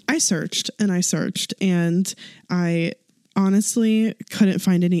 I searched and I honestly couldn't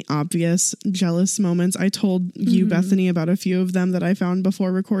find any obvious jealous moments. I told you, Bethany, about a few of them that I found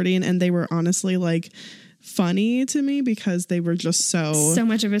before recording, and they were honestly like funny to me because they were just so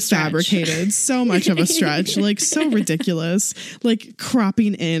much of a stretch. Fabricated, so much of a stretch, like so ridiculous, like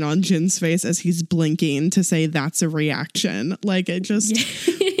cropping in on Jin's face as he's blinking to say that's a reaction. Like, it just,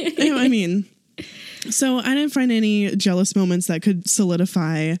 I mean, so I didn't find any jealous moments that could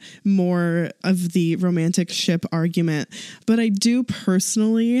solidify more of the romantic ship argument, but I do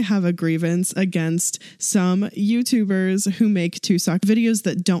personally have a grievance against some YouTubers who make Tuseok videos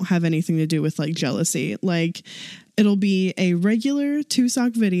that don't have anything to do with like jealousy. Like, it'll be a regular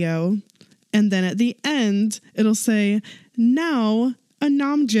Tuseok video, and then at the end it'll say, now a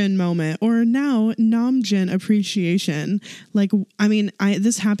Namjoon moment, or now Namjoon appreciation. Like, I mean,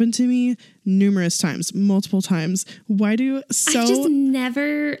 this happened to me numerous times, multiple times. Why do I've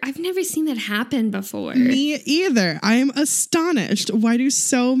never seen that happen before. Me either. I am astonished. Why do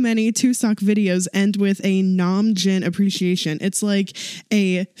so many Tuseok videos end with a Namjoon appreciation? It's like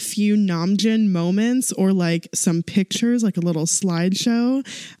a few Namjoon moments or like some pictures, like a little slideshow.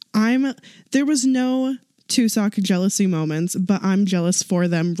 There was no Tusock jealousy moments, but I'm jealous for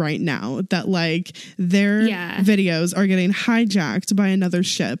them right now that like their videos are getting hijacked by another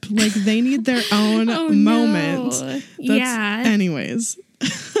ship. Like they need their own moment. No. Anyways.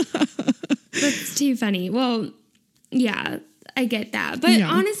 That's too funny. Well, yeah, I get that. But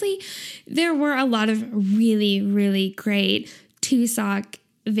honestly, there were a lot of really, really great Tusock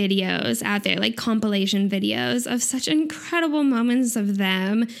videos out there, like compilation videos of such incredible moments of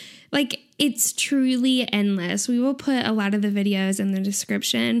them. Like, it's truly endless. We will put a lot of the videos in the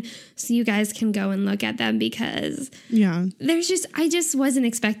description so you guys can go and look at them because I just wasn't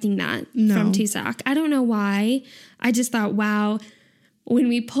expecting that from Tusock. I don't know why. I just thought, wow, when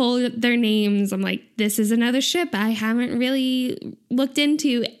we pulled their names, I'm like, this is another ship I haven't really looked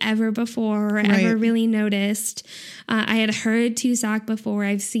into ever before or ever really noticed. I had heard Tusock before.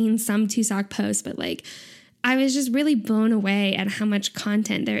 I've seen some Tusock posts, but like, I was just really blown away at how much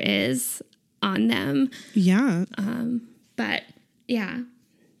content there is on them. Yeah. But yeah,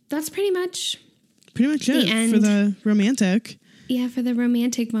 that's pretty much it for the romantic. Yeah, for the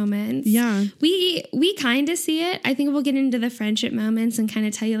romantic moments. Yeah. We kind of see it. I think we'll get into the friendship moments and kind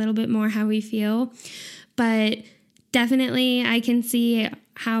of tell you a little bit more how we feel. But definitely I can see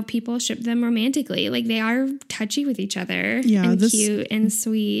how people ship them romantically. Like they are touchy with each other and cute and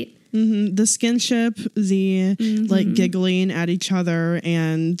sweet. Mm-hmm. The skinship, the like giggling at each other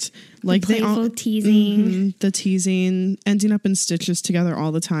and like the playful teasing. The teasing, ending up in stitches together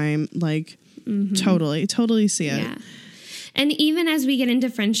all the time. Like totally see it. Yeah. And even as we get into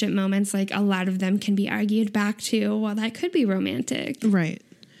friendship moments, like a lot of them can be argued back to, well, that could be romantic. Right.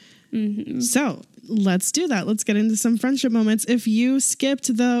 So let's do that. Let's get into some friendship moments. If you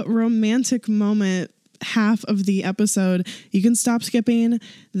skipped the romantic moment half of the episode, you can stop skipping.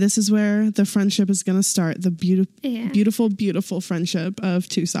 This is where the friendship is going to start. The beautiful friendship of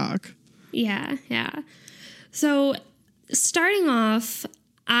Tusock. Yeah. So starting off,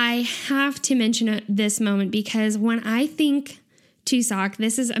 I have to mention this moment because when I think Tusock,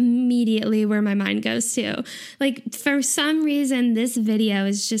 this is immediately where my mind goes to. Like, for some reason, this video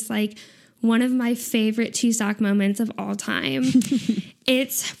is just like one of my favorite Tusock moments of all time.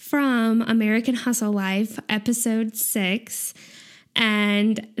 It's from American Hustle Life, episode 6,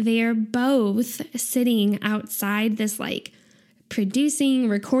 and they're both sitting outside this like producing,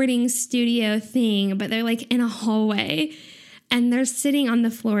 recording studio thing, but they're like in a hallway. And they're sitting on the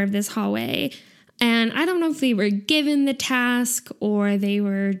floor of this hallway. And I don't know if they were given the task or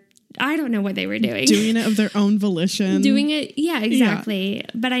I don't know what they were doing. Doing it of their own volition. Doing it, yeah, exactly. Yeah.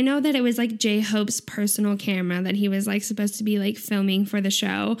 But I know that it was like J-Hope's personal camera that he was like supposed to be like filming for the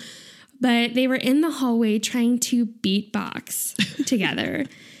show. But they were in the hallway trying to beatbox together.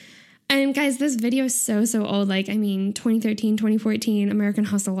 And guys, this video is so old. Like, I mean, 2013, 2014, American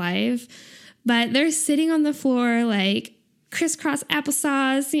Hustle Live. But they're sitting on the floor like crisscross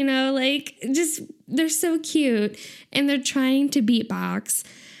applesauce, you know, like just they're so cute and they're trying to beatbox.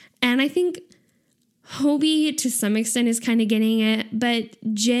 And I think Hobie to some extent is kind of getting it, but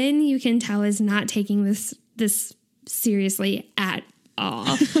Jin, you can tell, is not taking this seriously at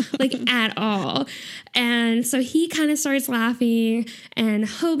all. Like at all. And so he kind of starts laughing and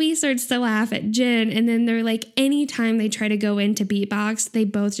Hobie starts to laugh at Jin, and then they're like, anytime they try to go into beatbox, they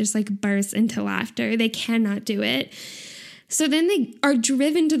both just like burst into laughter. They cannot do it. So then they are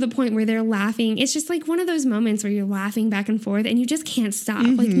driven to the point where they're laughing. It's just like one of those moments where you're laughing back and forth and you just can't stop.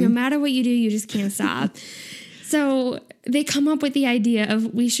 Like no matter what you do, you just can't stop. So they come up with the idea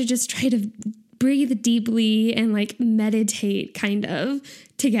of we should just try to breathe deeply and like meditate kind of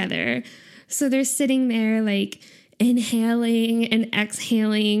together. So they're sitting there like inhaling and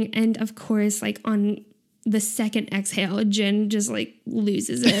exhaling. And of course, like on the second exhale, Jin just like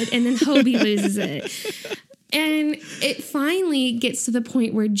loses it. And then Hobie loses it. And it finally gets to the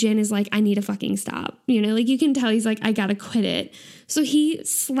point where Jin is like, I need to fucking stop. You know, like you can tell he's like, I gotta quit it. So he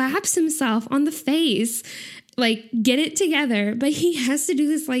slaps himself on the face, like, get it together. But he has to do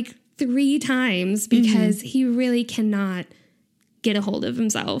this like 3 times because he really cannot get a hold of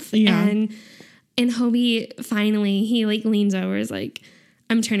himself. Yeah. And Hobie finally, he like leans over, is like,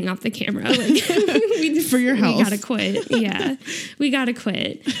 I'm turning off the camera. Like, for your health. We gotta quit. Yeah, we gotta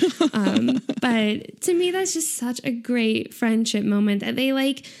quit. But to me, that's just such a great friendship moment that they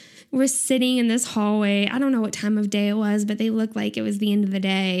like were sitting in this hallway. I don't know what time of day it was, but they looked like it was the end of the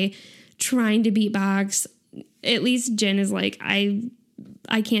day, trying to beatbox. At least Jin is like, I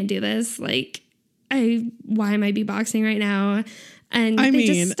can't do this. Like, why am I beatboxing right now? And they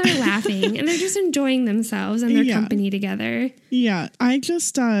just start laughing and they're just enjoying themselves and their company together. Yeah. I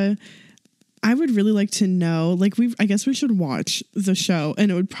just, I would really like to know, like, I guess we should watch the show and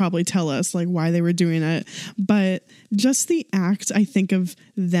it would probably tell us like why they were doing it. But just the act, I think, of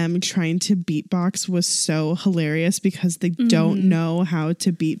them trying to beatbox was so hilarious because they don't know how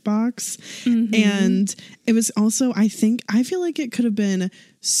to beatbox. And it was also, I feel like it could have been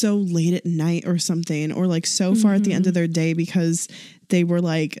so late at night or something, or like so far at the end of their day because they were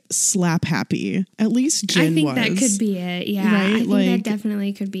like slap happy. At least Jin was. I think that could be it. Yeah. Right? I think like, that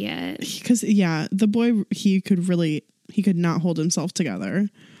definitely could be it. Because, yeah, the boy, he could not hold himself together.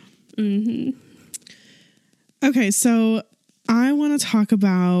 Okay, so I want to talk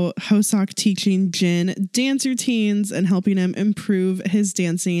about Hoseok teaching Jin dance routines and helping him improve his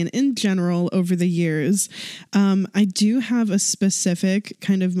dancing in general over the years. I do have a specific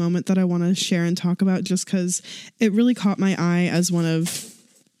kind of moment that I want to share and talk about just because it really caught my eye as one of,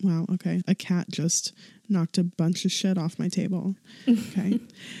 wow, okay, a cat just knocked a bunch of shit off my table. Okay.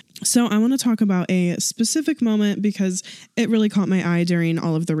 So I want to talk about a specific moment because it really caught my eye during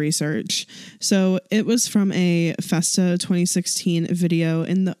all of the research. So it was from a Festa 2016 video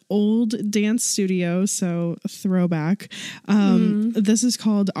in the old dance studio. So throwback. This is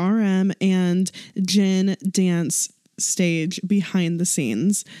called RM and Jin Dance Stage Behind the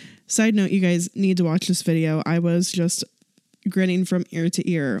Scenes. Side note, you guys need to watch this video. I was just grinning from ear to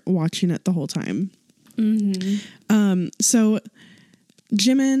ear watching it the whole time. So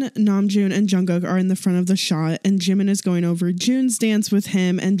Jimin, Namjoon, and Jungkook are in the front of the shot, and Jimin is going over Joon's dance with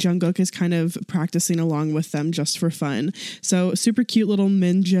him, and Jungkook is kind of practicing along with them just for fun. So super cute little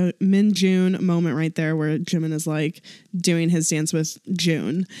Min-Joon moment right there where Jimin is like doing his dance with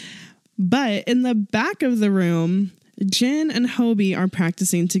Joon. But in the back of the room, Jin and Hobie are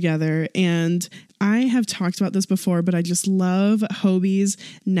practicing together, and I have talked about this before, but I just love Hobie's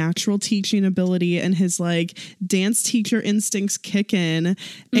natural teaching ability and his like dance teacher instincts kick in,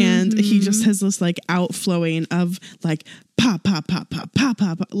 and he just has this like outflowing of like pa pa pa pa pa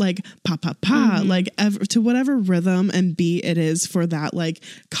pa, like pa pa pa, like to whatever rhythm and beat it is for that like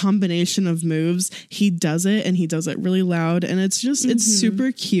combination of moves. He does it, and he does it really loud, and it's just it's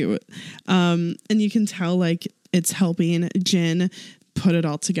super cute, and you can tell like it's helping Jin put it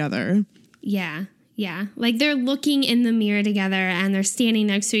all together. Yeah. Yeah. Like they're looking in the mirror together and they're standing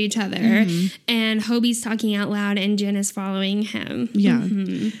next to each other and Hobie's talking out loud and Jin is following him. Yeah.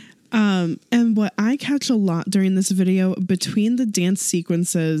 And what I catch a lot during this video between the dance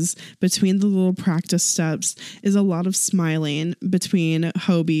sequences, between the little practice steps, is a lot of smiling between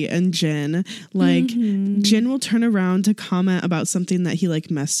Hobie and Jin. Like Jin will turn around to comment about something that he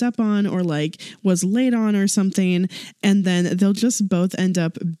like messed up on or like was late on or something. And then they'll just both end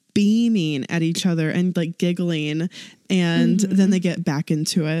up beaming at each other and like giggling, and then they get back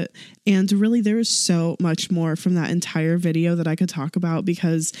into it. And really there is so much more from that entire video that I could talk about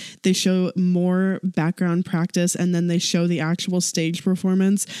because they show more background practice and then they show the actual stage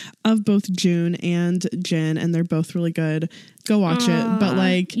performance of both Joon and Jin, and they're both really good. Go watch it. But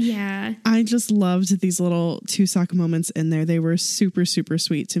like, yeah, I just loved these little Hoseok moments in there. They were super, super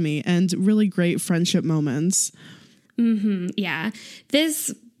sweet to me and really great friendship moments. Yeah.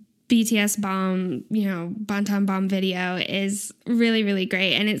 This BTS Bomb, Bantam Bomb video is really, really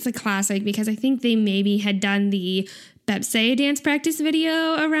great. And it's a classic because I think they maybe had done the Bepse dance practice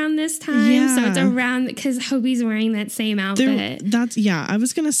video around this time. Yeah. So it's around because Hobie's wearing that same outfit. I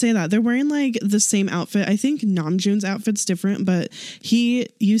was going to say that. They're wearing like the same outfit. I think Namjoon's outfit's different, but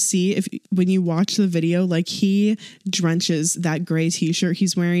you see when you watch the video, like he drenches that gray t-shirt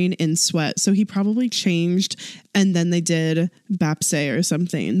he's wearing in sweat. So he probably changed and then they did Bepse or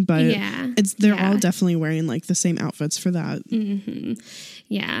something. But they're all definitely wearing like the same outfits for that.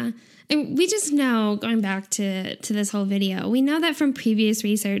 Yeah. And we just know, going back to this whole video, we know that from previous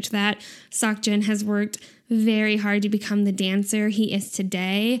research that Seokjin has worked very hard to become the dancer he is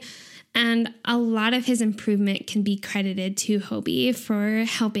today. And a lot of his improvement can be credited to Hobie for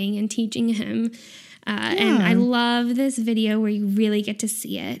helping and teaching him. And I love this video where you really get to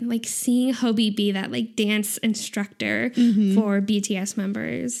see it, like seeing Hobie be that like dance instructor for BTS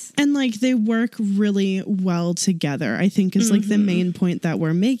members. And like they work really well together, I think is like the main point that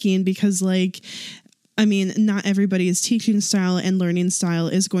we're making, because like, I mean, not everybody's teaching style and learning style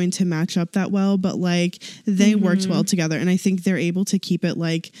is going to match up that well, but like they worked well together. And I think they're able to keep it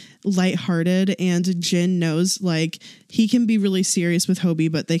like lighthearted, and Jin knows like he can be really serious with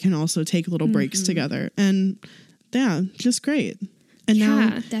Hobie, but they can also take little breaks together. And yeah, just great. And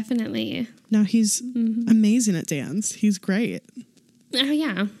now definitely. Now he's amazing at dance. He's great. Oh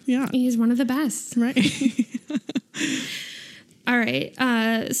yeah. Yeah. He's one of the best. Right. All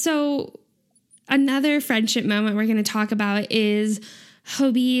right. So another friendship moment we're going to talk about is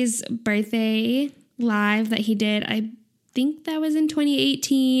Hobie's birthday live that he did. I think that was in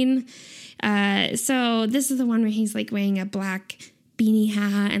 2018. So this is the one where he's like wearing a black beanie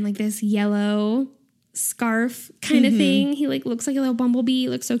hat and like this yellow scarf kind of thing. He like looks like a little bumblebee. He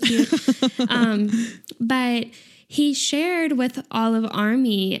looks so cute. But he shared with Olive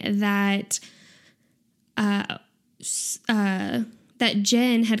Army that that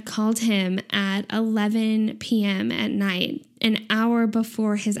Jen had called him at 11 p.m. at night, an hour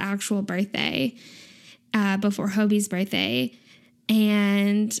before his actual birthday, before Hobie's birthday.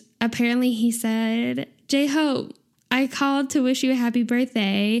 And apparently he said, J-Hope, I called to wish you a happy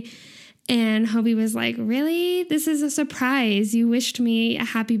birthday. And Hobie was like, really? This is a surprise. You wished me a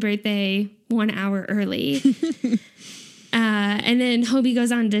happy birthday 1 hour early. And then Hobie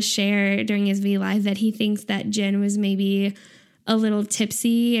goes on to share during his V Live that he thinks that Jen was maybe a little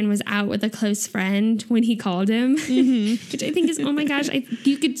tipsy and was out with a close friend when he called him, which I think is, oh my gosh,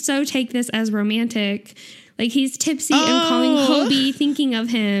 you could so take this as romantic. Like he's tipsy and calling Hobie thinking of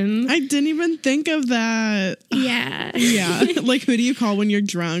him. I didn't even think of that. Yeah. Yeah. Like who do you call when you're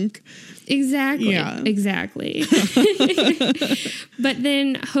drunk? Exactly. Yeah. Exactly. But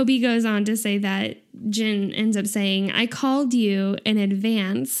then Hobie goes on to say that Jen ends up saying, I called you in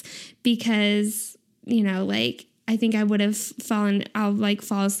advance because, you know, like, I think I would have I'll like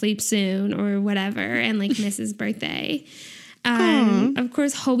fall asleep soon or whatever and like miss his birthday. Of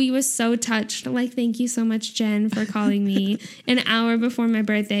course, Hobie was so touched. Like, thank you so much, Jen, for calling me an hour before my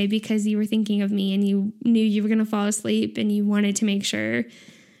birthday because you were thinking of me and you knew you were going to fall asleep and you wanted to make sure,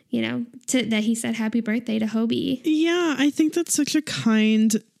 you know, that he said happy birthday to Hobie. Yeah, I think that's such a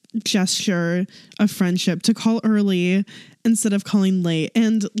kind gesture of friendship to call early instead of calling late.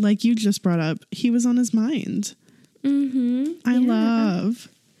 And like you just brought up, he was on his mind. I love.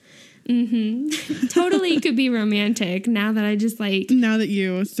 Totally could be romantic now that I just like now that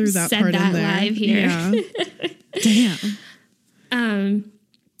you threw that part in there live here. Yeah. Damn.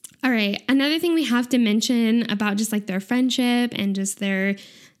 All right. Another thing we have to mention about just like their friendship and just their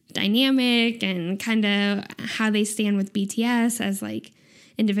dynamic and kind of how they stand with BTS as like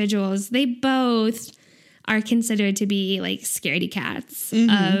individuals. They both are considered to be like scaredy cats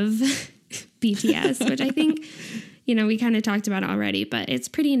of BTS, which I think, you know, we kind of talked about already, but it's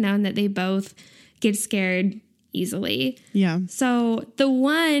pretty known that they both get scared easily. Yeah. So the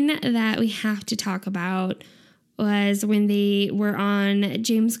one that we have to talk about was when they were on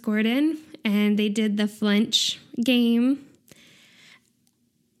James Corden and they did the flinch game.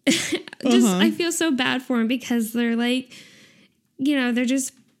 I feel so bad for them because they're like, you know, they're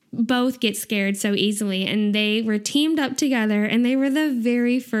just both get scared so easily, and they were teamed up together and they were the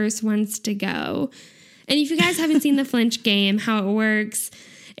very first ones to go. And if you guys haven't seen the flinch game, how it works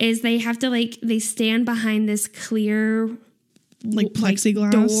is they have to like, they stand behind this clear like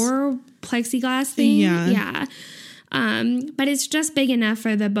plexiglass plexiglass thing. Yeah. But it's just big enough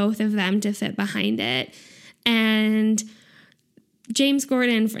for the both of them to fit behind it. And James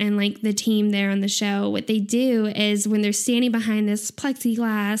Corden and like the team there on the show, what they do is when they're standing behind this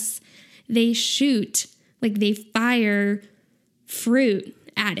plexiglass, they shoot, like they fire fruit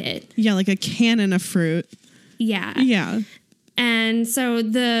at it. Yeah, like a cannon of fruit. Yeah. Yeah. And so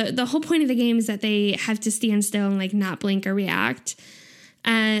the whole point of the game is that they have to stand still and like not blink or react.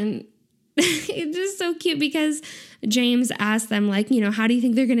 And it's just so cute because James asked them like, you know, how do you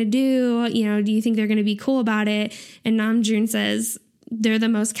think they're going to do? You know, do you think they're going to be cool about it? And Namjoon says, they're the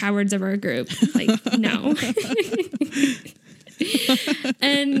most cowards of our group. Like, no.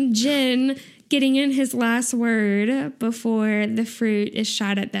 And Jin, getting in his last word before the fruit is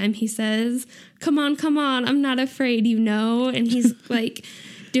shot at them, he says, come on, I'm not afraid, you know? And he's like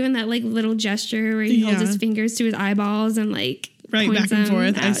doing that like little gesture where he holds his fingers to his eyeballs and like right back and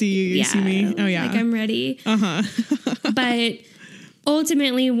forth. I see you, you see me. Oh yeah. Like I'm ready. But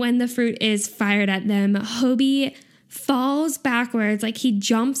ultimately when the fruit is fired at them, Hobie falls backwards, like he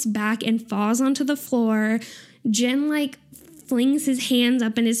jumps back and falls onto the floor. Jin like flings his hands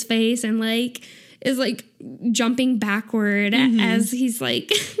up in his face and like is like jumping backward as he's like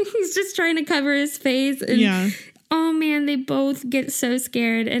he's just trying to cover his face. And oh man, they both get so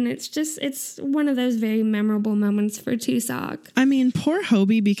scared, and it's one of those very memorable moments for Tusock. I mean, poor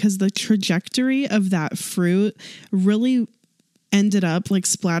Hobie, because the trajectory of that fruit really ended up like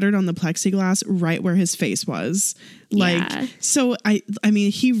splattered on the plexiglass right where his face was. Like, so I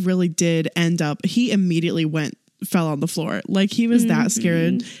mean, he really did end up, he immediately fell on the floor. Like he was that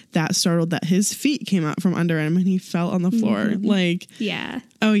scared, that startled that his feet came out from under him and he fell on the floor. Like, yeah.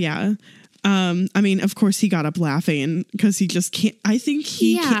 Oh yeah. I mean, of course he got up laughing because he just can't. I think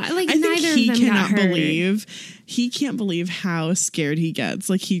he, he can't believe how scared he gets.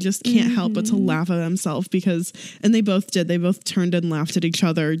 Like he just can't help but to laugh at himself and they both did. They both turned and laughed at each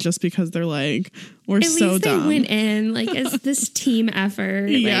other just because they're like, we're so dumb. They went in like as this team effort.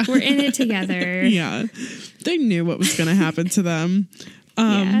 Yeah. Like we're in it together. Yeah. They knew what was going to happen to them.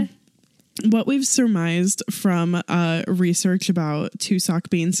 What we've surmised from research about Tusock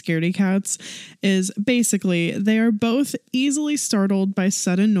being scaredy cats is basically they are both easily startled by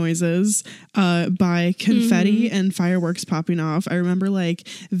sudden noises, by confetti and fireworks popping off. I remember like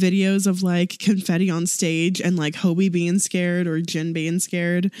videos of like confetti on stage and like Hobie being scared or Jin being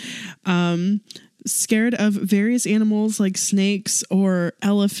scared. Scared of various animals like snakes or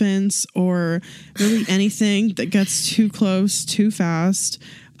elephants or really anything that gets too close too fast.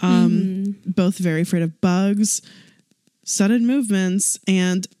 Both very afraid of bugs, sudden movements,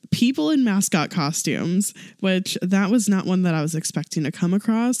 and people in mascot costumes, which that was not one that I was expecting to come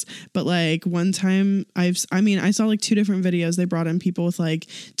across. But like one time I saw like 2 different videos. They brought in people with like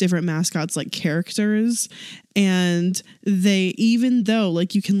different mascots, like characters. And they, even though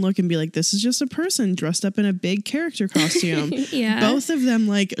like you can look and be like, this is just a person dressed up in a big character costume. Both of them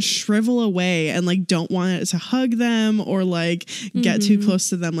like shrivel away and like don't want it to hug them or like get too close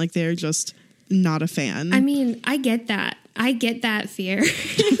to them. Like they're just not a fan. I mean, I get that. I get that fear.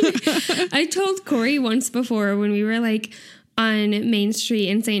 I told Corey once before when we were like on Main Street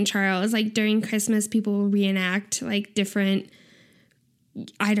in St. Charles, like during Christmas, people will reenact like different,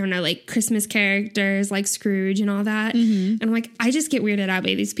 I don't know, like Christmas characters like Scrooge and all that. And I'm like, I just get weirded out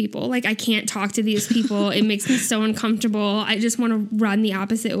by these people. Like I can't talk to these people. It makes me so uncomfortable. I just want to run the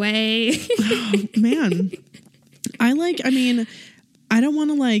opposite way. Oh, man. I don't want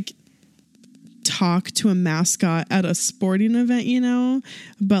to like talk to a mascot at a sporting event, you know,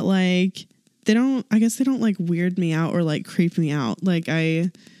 but like I guess they don't like weird me out or like creep me out. Like I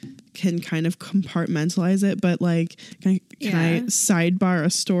can kind of compartmentalize it, but like can I sidebar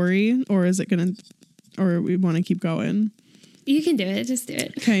a story or we want to keep going? You can do it. Just do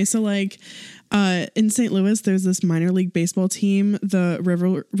it. Okay. So like in St. Louis, there's this minor league baseball team, the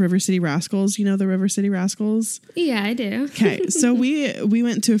River City Rascals. You know the River City Rascals? Yeah, I do. Okay, so we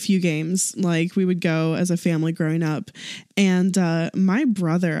went to a few games. Like we would go as a family growing up, and my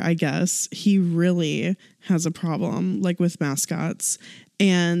brother, I guess, he really has a problem like with mascots.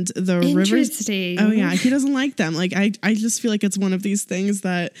 And the Interesting. Oh yeah, he doesn't like them. Like I just feel like it's one of these things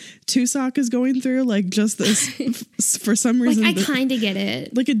that Tusock is going through. Like just this for some reason. Like I kind of get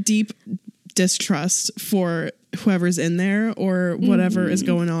it. Like a deep distrust for whoever's in there or whatever is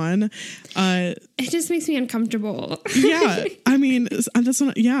going on. It just makes me uncomfortable. Yeah. I mean, that's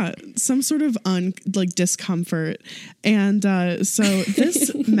what, some sort of discomfort. And so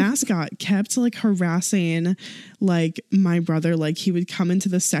this mascot kept like harassing like my brother. Like he would come into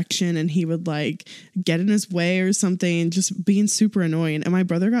the section and he would like get in his way or something, just being super annoying. And my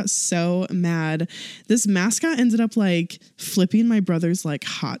brother got so mad. This mascot ended up like flipping my brother's like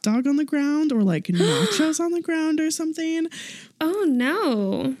hot dog on the ground or like nachos on the ground or something. Oh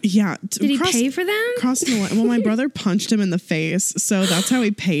no. Yeah. Did he pay for them? Crossing the line. Well, my brother punched him in the face, so that's how he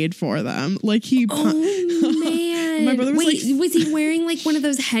paid for them. Like he Oh man. My brother was was he wearing like one of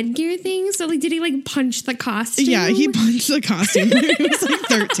those headgear things? So like did he like punch the costume? Yeah, he punched the costume when he was like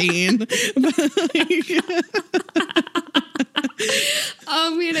 13.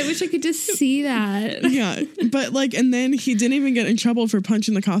 Oh man, I wish I could just see that. Yeah, but like, and then he didn't even get in trouble for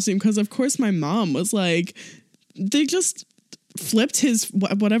punching the costume because, of course, my mom was like, they just flipped his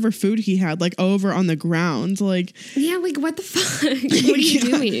whatever food he had like over on the ground. Like, yeah, like what the fuck? What are you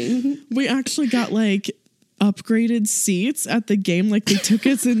doing? We actually got like upgraded seats at the game. Like they took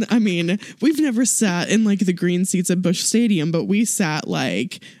us in. I mean, we've never sat in like the green seats at Busch Stadium, but we sat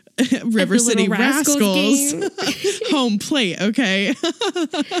like River City Rascals home plate. Okay.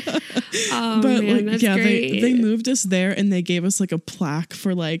 Oh, but man, like, that's yeah, great. they moved us there and they gave us like a plaque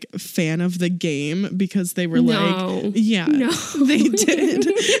for like fan of the game because they were like, yeah, they did.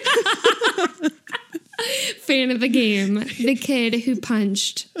 Fan of the game, the kid who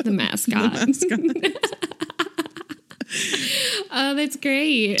punched the mascot. Oh, that's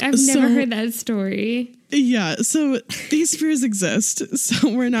great. I've never heard that story. Yeah, so these fears exist,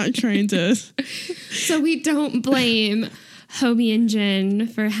 so we're not trying to... So we don't blame Hobie and Jen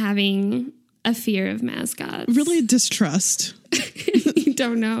for having a fear of mascots. Really distrust. You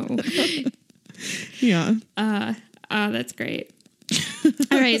don't know. Yeah. Oh, that's great.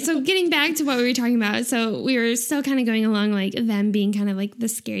 All right, so getting back to what we were talking about. So we were still kind of going along like them being kind of like the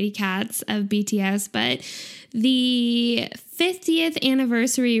scaredy cats of BTS, but the 50th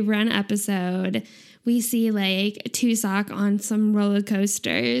anniversary run episode, we see like Tusak on some roller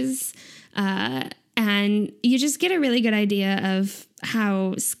coasters, and you just get a really good idea of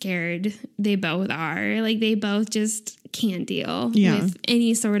how scared they both are. Like they both just can't deal with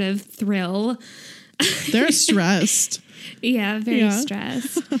any sort of thrill. They're stressed. Yeah, very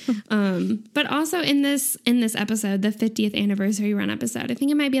stressed. But also in this episode, the 50th anniversary run episode, I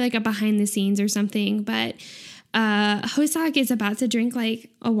think it might be like a behind the scenes or something, but Hoseok is about to drink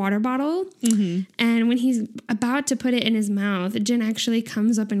like a water bottle. Mm-hmm. And when he's about to put it in his mouth, Jin actually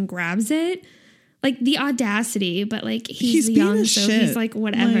comes up and grabs it. Like the audacity, but like he's young, so he's like,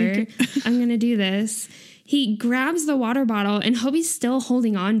 whatever, I'm going to do this. He grabs the water bottle and Hobie's still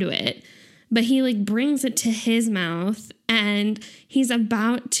holding on to it. But he like brings it to his mouth and he's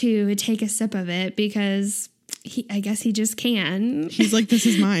about to take a sip of it because I guess he just can. He's like, this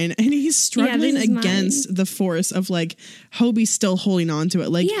is mine. And he's struggling against the force of like Hobie still holding on to it.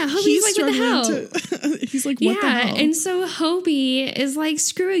 Like, yeah, Hobie's like, what the hell? He's like, what the hell? And so Hobie is like,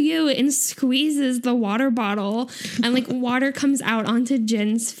 screw you, and squeezes the water bottle and like water comes out onto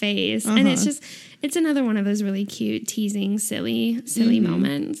Jin's face. And it's another one of those really cute, teasing, silly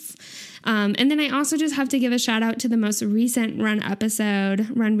moments. And then I also just have to give a shout out to the most recent run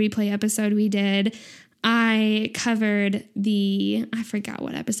replay episode we did. I covered I forgot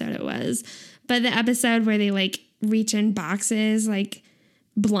what episode it was, but the episode where they like reach in boxes like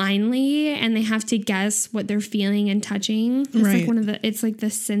blindly and they have to guess what they're feeling and touching. It's it's like the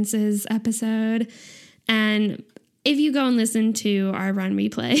senses episode. And if you go and listen to our run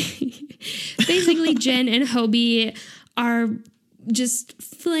replay, basically Jin and Hobie are just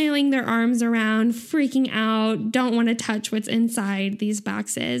flailing their arms around, freaking out, don't want to touch what's inside these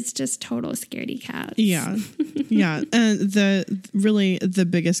boxes. Just total scaredy cats. Yeah. Yeah. And the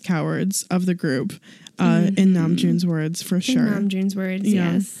biggest cowards of the group, in Namjoon's words, for sure. In Namjoon's words,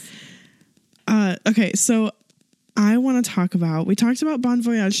 yes. Okay, so I want to talk about, we talked about Bon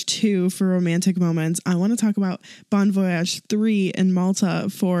Voyage 2 for romantic moments. I want to talk about Bon Voyage 3 in Malta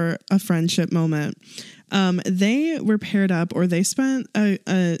for a friendship moment. They were paired up, or they spent a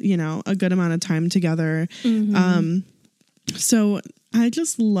good amount of time together. Mm-hmm. So I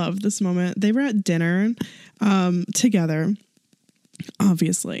just love this moment. They were at dinner, together,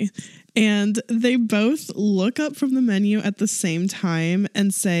 obviously. And they both look up from the menu at the same time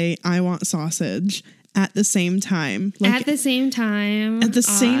and say, I want sausage at the same time. Like, at the same time. At the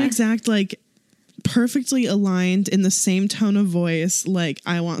same exact, like, perfectly aligned in the same tone of voice, like,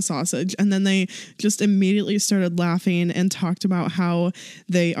 I want sausage. And then they just immediately started laughing and talked about how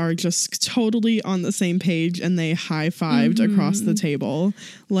they are just totally on the same page, and they high-fived across the table.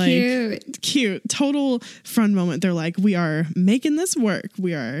 Like, cute. Total fun moment. They're like, we are making this work.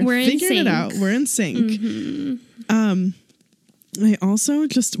 We're figuring it out. We're in sync. I also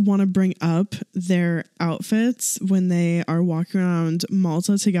just want to bring up their outfits when they are walking around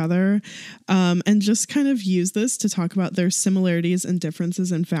Malta together, and just kind of use this to talk about their similarities and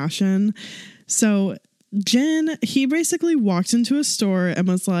differences in fashion. So Jin, he basically walked into a store and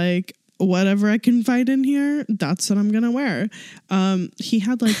was like, whatever I can find in here, that's what I'm gonna wear. He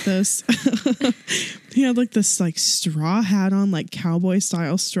had like this like straw hat on, like cowboy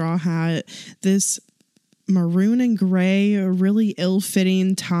style straw hat, this maroon and gray, really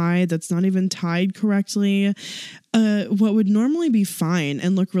ill-fitting tie that's not even tied correctly. What would normally be fine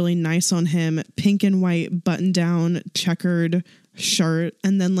and look really nice on him, pink and white button-down checkered shirt,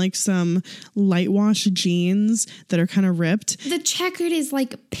 and then like some light wash jeans that are kind of ripped. The checkered is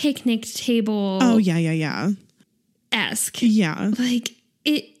like picnic table. Oh yeah. Esque. Yeah. Like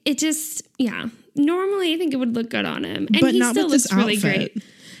it just, yeah. Normally I think it would look good on him. And but he not still with looks this really outfit. Great.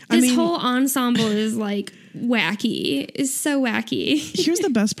 This whole ensemble is like wacky. Is so wacky. Here's the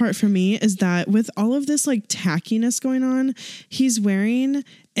best part for me is that with all of this like tackiness going on, he's wearing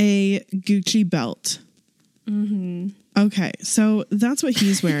a Gucci belt. Mm-hmm. Okay, so that's what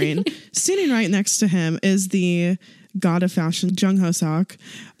he's wearing. Sitting right next to him is the god of fashion, Jung Hoseok.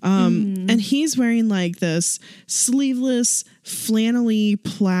 And he's wearing like this sleeveless, flannelly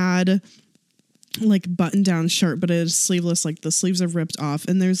plaid, like button down shirt, but it is sleeveless, like the sleeves are ripped off,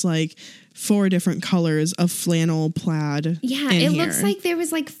 and there's like 4 different colors of flannel plaid. Yeah, it looks like there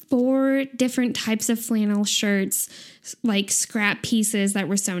was like 4 different types of flannel shirts, like scrap pieces that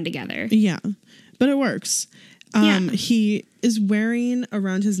were sewn together. Yeah, but it works. He is wearing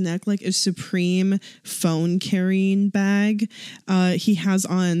around his neck like a Supreme phone carrying bag. He has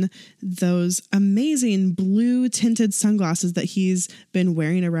on those amazing blue tinted sunglasses that he's been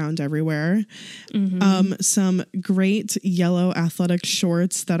wearing around everywhere. Some great yellow athletic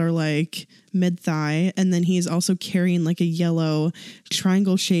shorts that are like mid thigh. And then he's also carrying like a yellow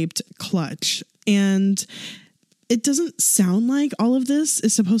triangle shaped clutch. And it doesn't sound like all of this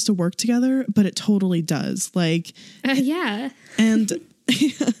is supposed to work together, but it totally does. Like, yeah. And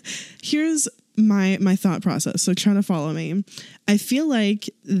here's my thought process. So try to follow me. I feel like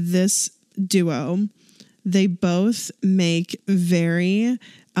this duo, they both make very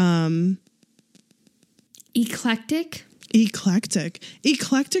eclectic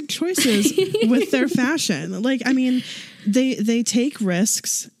choices with their fashion. Like, I mean, they take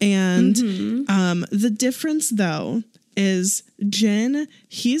risks, and the difference though is Jen,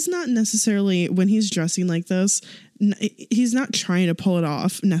 he's not necessarily, when he's dressing like this, he's not trying to pull it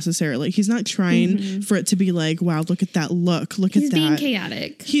off necessarily. He's not trying for it to be like, wow, look at that look. He's being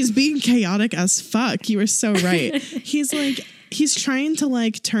chaotic. He's being chaotic as fuck. You were so right. He's trying to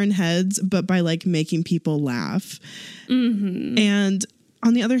like turn heads, but by like making people laugh. And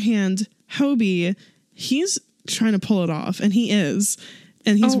on the other hand, Hobie, he's trying to pull it off, and he is.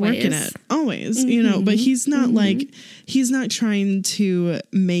 And he's working it always, you know, but he's not like, he's not trying to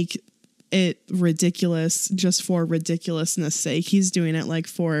make it ridiculous just for ridiculousness sake. He's doing it like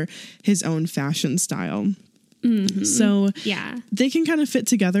for his own fashion style. So they can kind of fit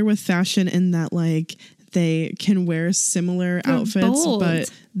together with fashion in that like they can wear similar outfits, but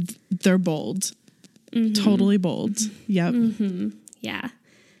they're bold. Totally bold. Yep. Yeah.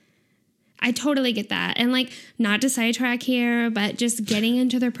 I totally get that. And like, not to sidetrack here, but just getting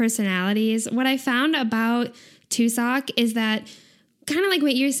into their personalities. What I found about Tusock is that kind of like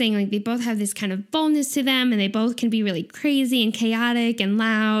what you're saying, like they both have this kind of boldness to them, and they both can be really crazy and chaotic and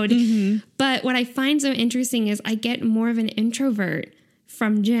loud. But what I find so interesting is I get more of an introvert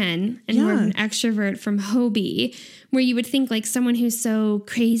from Jen and more of an extrovert from Hobie, where you would think like someone who's so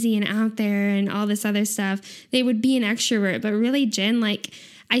crazy and out there and all this other stuff, they would be an extrovert. But really Jen, like,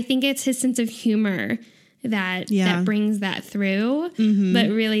 I think it's his sense of humor that brings that through, but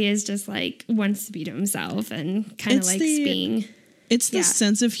really is just like wants to be to himself and kind of likes being. It's the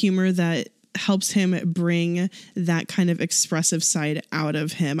sense of humor that helps him bring that kind of expressive side out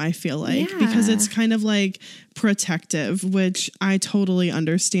of him, I feel like, because it's kind of like protective, which I totally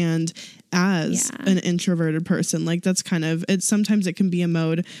understand as an introverted person. Like that's kind of, it's sometimes it can be a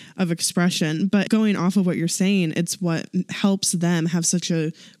mode of expression, but going off of what you're saying, it's what helps them have such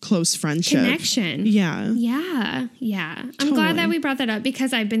a close friendship. Connection. Yeah. I'm glad that we brought that up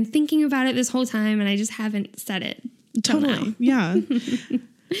because I've been thinking about it this whole time and I just haven't said it. Totally. Yeah.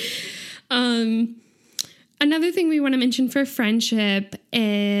 Another thing we want to mention for friendship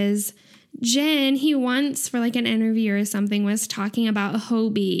is Jen, he once for like an interview or something was talking about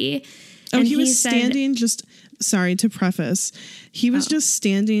Hobie. And he was standing sorry to preface, he was just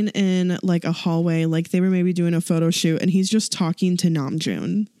standing in like a hallway, like they were maybe doing a photo shoot, and he's just talking to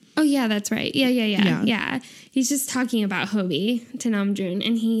Namjoon. Oh yeah, that's right. Yeah. He's just talking about Hobie to Namjoon,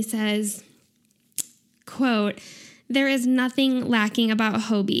 and he says, quote, "There is nothing lacking about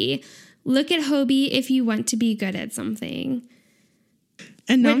Hobie. Look at Hobie if you want to be good at something."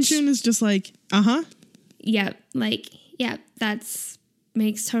 And Namjoon is just like, Yep. That's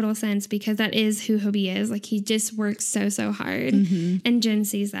makes total sense because that is who Hobie is. Like he just works so hard. And Jen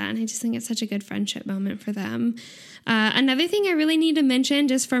sees that. And I just think it's such a good friendship moment for them. Another thing I really need to mention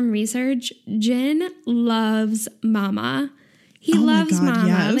just from research, Jen loves Mama. He loves Mama.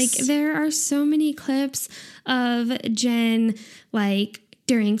 Yes. Like there are so many clips of Jen like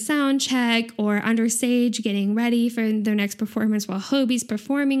during sound check or under stage getting ready for their next performance while Hobie's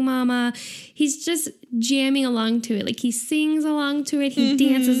performing Mama. He's just jamming along to it. Like he sings along to it. He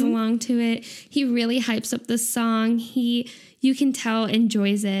dances along to it. He really hypes up the song. You can tell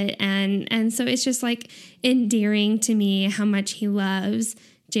enjoys it. And so it's just like endearing to me how much he loves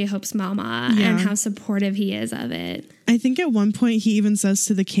J-Hope's Mama and how supportive he is of it. I think at one point he even says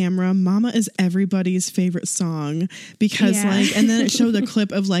to the camera, Mama is everybody's favorite song because like, and then it showed a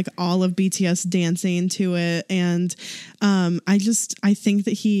clip of like all of BTS dancing to it. And I think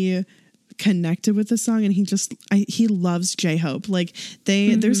that he connected with the song and he loves J-Hope. Like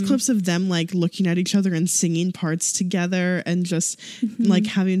there's clips of them like looking at each other and singing parts together and just like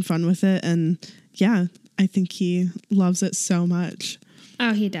having fun with it. And yeah, I think he loves it so much.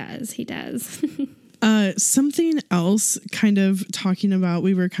 Oh, he does. Something else kind of talking about,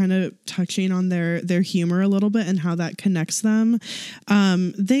 we were kind of touching on their humor a little bit and how that connects them.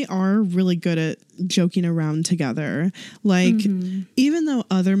 They are really good at joking around together. Like, even though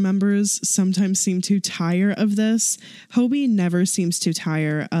other members sometimes seem to tire of this, Hobie never seems to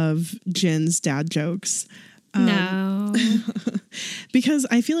tire of Jin's dad jokes. No. Because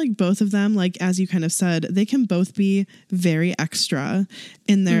I feel like both of them, like, as you kind of said, they can both be very extra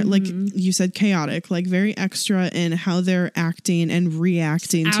in their, like you said, chaotic, like very extra in how they're acting and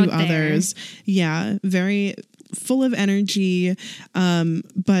reacting to others. Yeah. Very full of energy.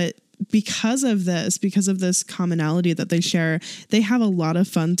 But because of this commonality that they share, they have a lot of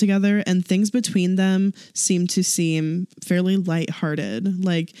fun together, and things between them seem fairly lighthearted.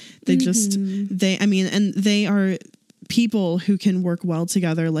 Like they and they are people who can work well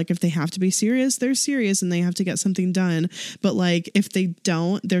together. Like if they have to be serious, they're serious and they have to get something done. But like if they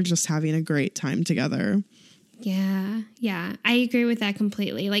don't, they're just having a great time together. Yeah. Yeah. I agree with that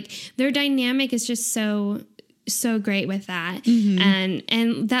completely. Like their dynamic is just so great with that.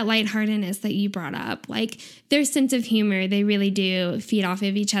 And that lightheartedness that you brought up, like their sense of humor, they really do feed off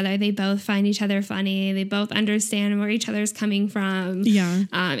of each other. They both find each other funny. They both understand where each other's coming from. Yeah.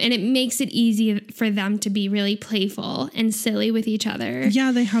 And it makes it easy for them to be really playful and silly with each other.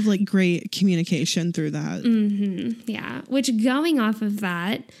 Yeah. They have like great communication through that. Yeah. Which, going off of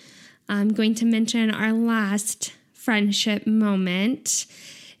that, I'm going to mention our last friendship moment.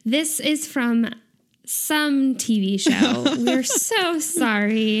 This is from some TV show. We're so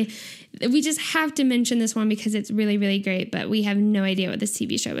sorry. We just have to mention this one because it's really, really great, but we have no idea what this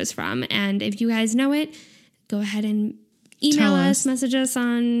TV show is from. And if you guys know it, go ahead and email us, message us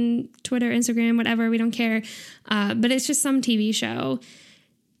on Twitter, Instagram, whatever. We don't care. But it's just some TV show.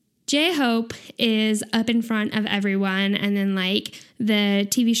 J-Hope is up in front of everyone, and then like the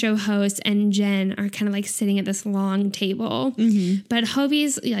TV show host and Jen are kind of like sitting at this long table. But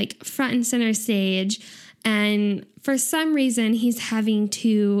Hobie's like front and center stage, and for some reason he's having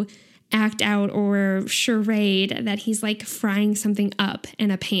to act out or charade that he's like frying something up in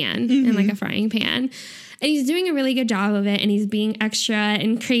a pan, in like a frying pan. And he's doing a really good job of it, and he's being extra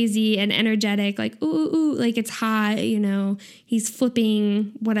and crazy and energetic, like, ooh, like it's hot, you know, he's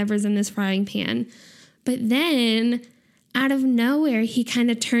flipping whatever's in this frying pan. But then out of nowhere, he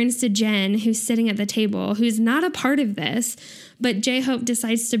kind of turns to Jen, who's sitting at the table, who's not a part of this, but J-Hope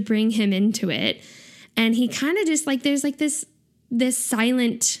decides to bring him into it. And he kind of just like, there's like this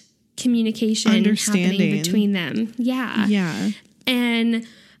silent communication happening between them. Yeah. Yeah. And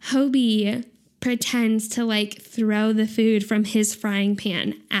Hobie pretends to like throw the food from his frying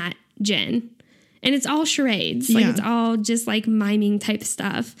pan at Jen. And it's all charades. Like it's all just like miming type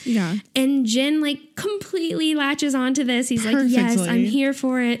stuff. Yeah. And Jen like completely latches onto this. He's like, yes, I'm here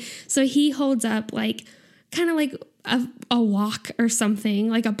for it. So he holds up like kind of like a wok or something,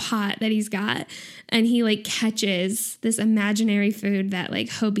 like a pot that he's got, and he like catches this imaginary food that like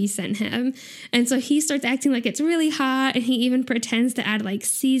Hobie sent him. And so he starts acting like it's really hot, and he even pretends to add like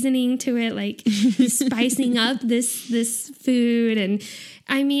seasoning to it, like he's spicing up this food. And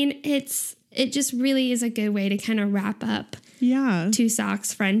I mean, it just really is a good way to kind of wrap up Two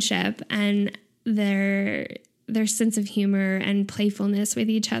Socks' friendship and their sense of humor and playfulness with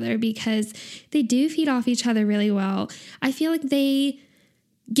each other, because they do feed off each other really well. I feel like they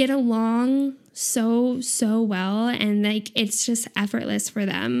get along so well, and like it's just effortless for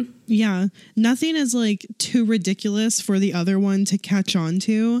them. Yeah, nothing is like too ridiculous for the other one to catch on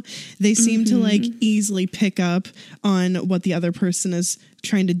to. They seem to like easily pick up on what the other person is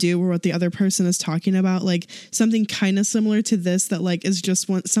trying to do or what the other person is talking about. Like something kind of similar to this that like is just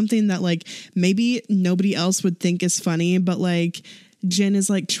something that like maybe nobody else would think is funny, but like Jen is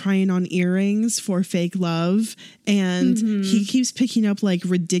like trying on earrings for fake love, and he keeps picking up like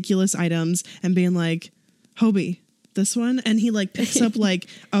ridiculous items and being like, Hobie, this one, and he like picks up like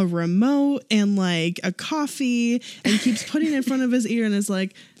a remote and like a coffee and keeps putting it in front of his ear and is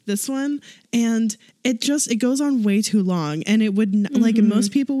like, this one. And it goes on way too long, and it would like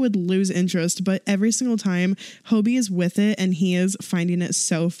most people would lose interest, but every single time Hobie is with it and he is finding it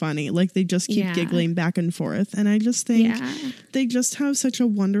so funny. Like they just keep giggling back and forth, and I just think they just have such a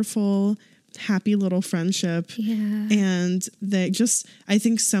wonderful, happy little friendship. And I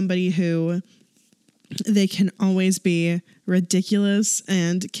think somebody who they can always be ridiculous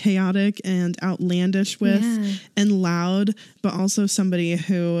and chaotic and outlandish with and loud, but also somebody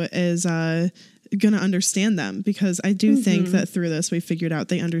who is going to understand them, because I do think that through this we figured out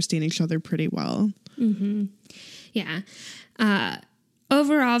they understand each other pretty well. Yeah.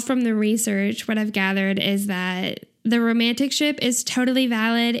 Overall, from the research, what I've gathered is that the romantic ship is totally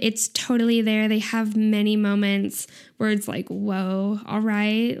valid. It's totally there. They have many moments where it's like, whoa, all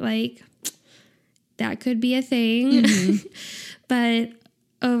right, like that could be a thing. But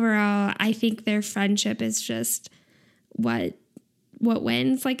overall, I think their friendship is just what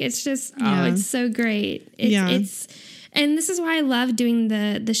wins. Like, it's just, it's so great. It's and this is why I love doing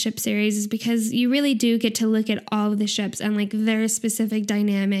the ship series, is because you really do get to look at all of the ships and like their specific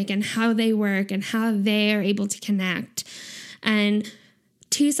dynamic and how they work and how they are able to connect. And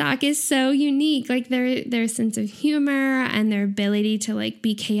Tusak is so unique, like their sense of humor and their ability to like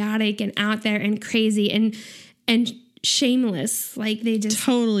be chaotic and out there and crazy and shameless. Like, they just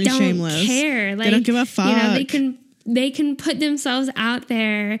totally don't shameless. care. Like, they don't give a fuck. You know, they can put themselves out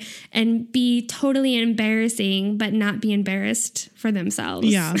there and be totally embarrassing, but not be embarrassed for themselves.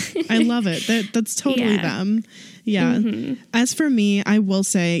 Yeah, I love it. That's totally them. Yeah. As for me, I will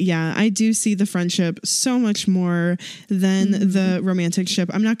say, I do see the friendship so much more than the romantic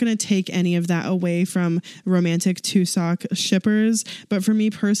ship. I'm not going to take any of that away from romantic Tusak shippers. But for me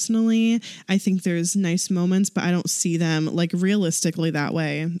personally, I think there's nice moments, but I don't see them like realistically that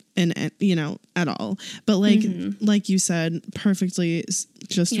way at all. But like you said, perfectly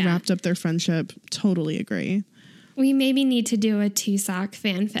just wrapped up their friendship. Totally agree. We maybe need to do a Tusak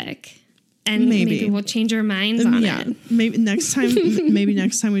fanfic. And maybe we'll change our minds on it. Maybe next time. Maybe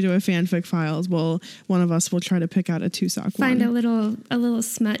next time we do a fanfic files, one of us will try to pick out a Tusak Find one. a little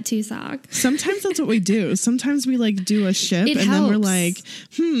smut Tusak. Sometimes that's what we do. Sometimes we like do a ship, It and helps. then we're like,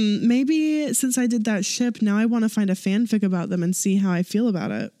 maybe since I did that ship, now I want to find a fanfic about them and see how I feel about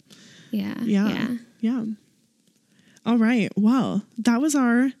it. Yeah. All right. Well, that was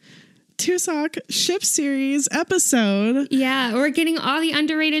our Tusak ship series episode. Yeah, we're getting all the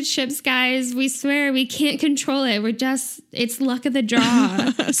underrated ships, guys. We swear we can't control it. It's luck of the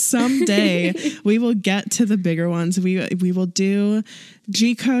draw. Someday we will get to the bigger ones. We will do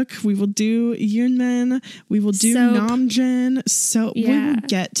Jikook, we will do Yunmin, we will do Namjoon. So we will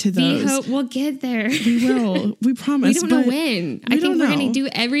get to those. We hope we'll get there. We will. We promise. We don't know when. I think we're going to do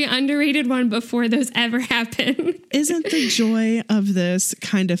every underrated one before those ever happen. Isn't the joy of this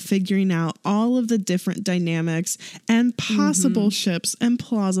kind of figuring out all of the different dynamics and possible ships and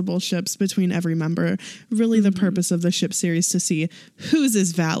plausible ships between every member really the purpose of the ship series, to see whose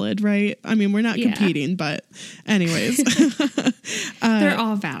is valid, right? I mean, we're not competing, but anyways. They're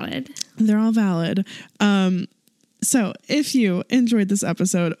all valid. They're all valid. So if you enjoyed this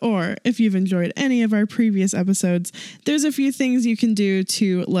episode, or if you've enjoyed any of our previous episodes, there's a few things you can do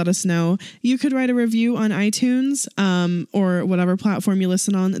to let us know. You could write a review on iTunes, or whatever platform you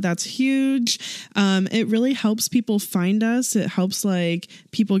listen on. That's huge. It really helps people find us. It helps like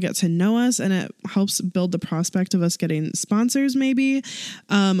people get to know us, and it helps build the prospect of us getting sponsors maybe.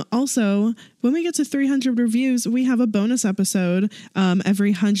 Also, when we get to 300 reviews, we have a bonus episode every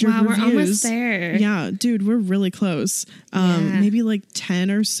 100 reviews. We're almost there. Yeah, dude, we're really close. Maybe like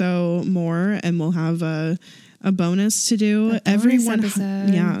 10 or so more, and we'll have a bonus to do every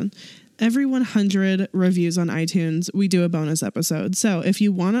episode. Every 100 reviews on iTunes, we do a bonus episode. So if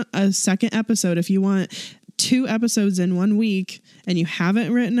you want a second episode, if you want 2 episodes in 1 week and you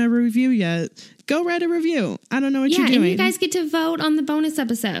haven't written a review yet, go write a review. I don't know what you're doing. And you guys get to vote on the bonus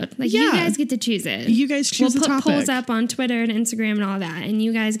episode. Like, you guys get to choose it. You guys choose the topic. We'll put polls up on Twitter and Instagram and all that, and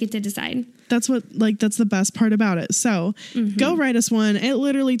you guys get to decide. That's the best part about it. So go write us one. It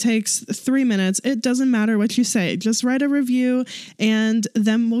literally takes 3 minutes. It doesn't matter what you say. Just write a review, and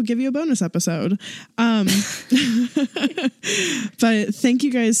then we'll give you a bonus episode. But thank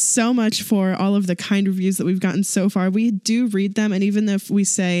you guys so much for all of the kind reviews that we've gotten so far. We do read them, and even if we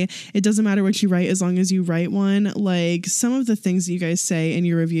say it doesn't matter what you write as long as you write one, like some of the things that you guys say in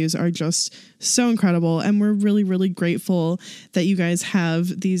your reviews are just so incredible, and we're really, really grateful that you guys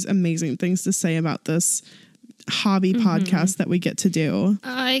have these amazing things to say about this hobby podcast that we get to do.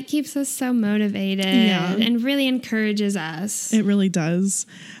 It keeps us so motivated and really encourages us. It really does.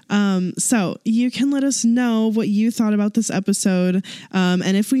 So you can let us know what you thought about this episode.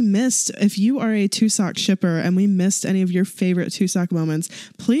 And if you are a Tusak shipper and we missed any of your favorite Tusak moments,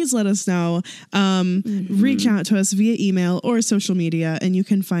 please let us know. Reach out to us via email or social media, and you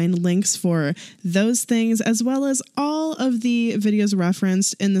can find links for those things as well as all of the videos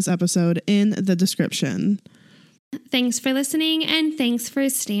referenced in this episode in the description. Thanks for listening, and thanks for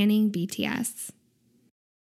standing BTS.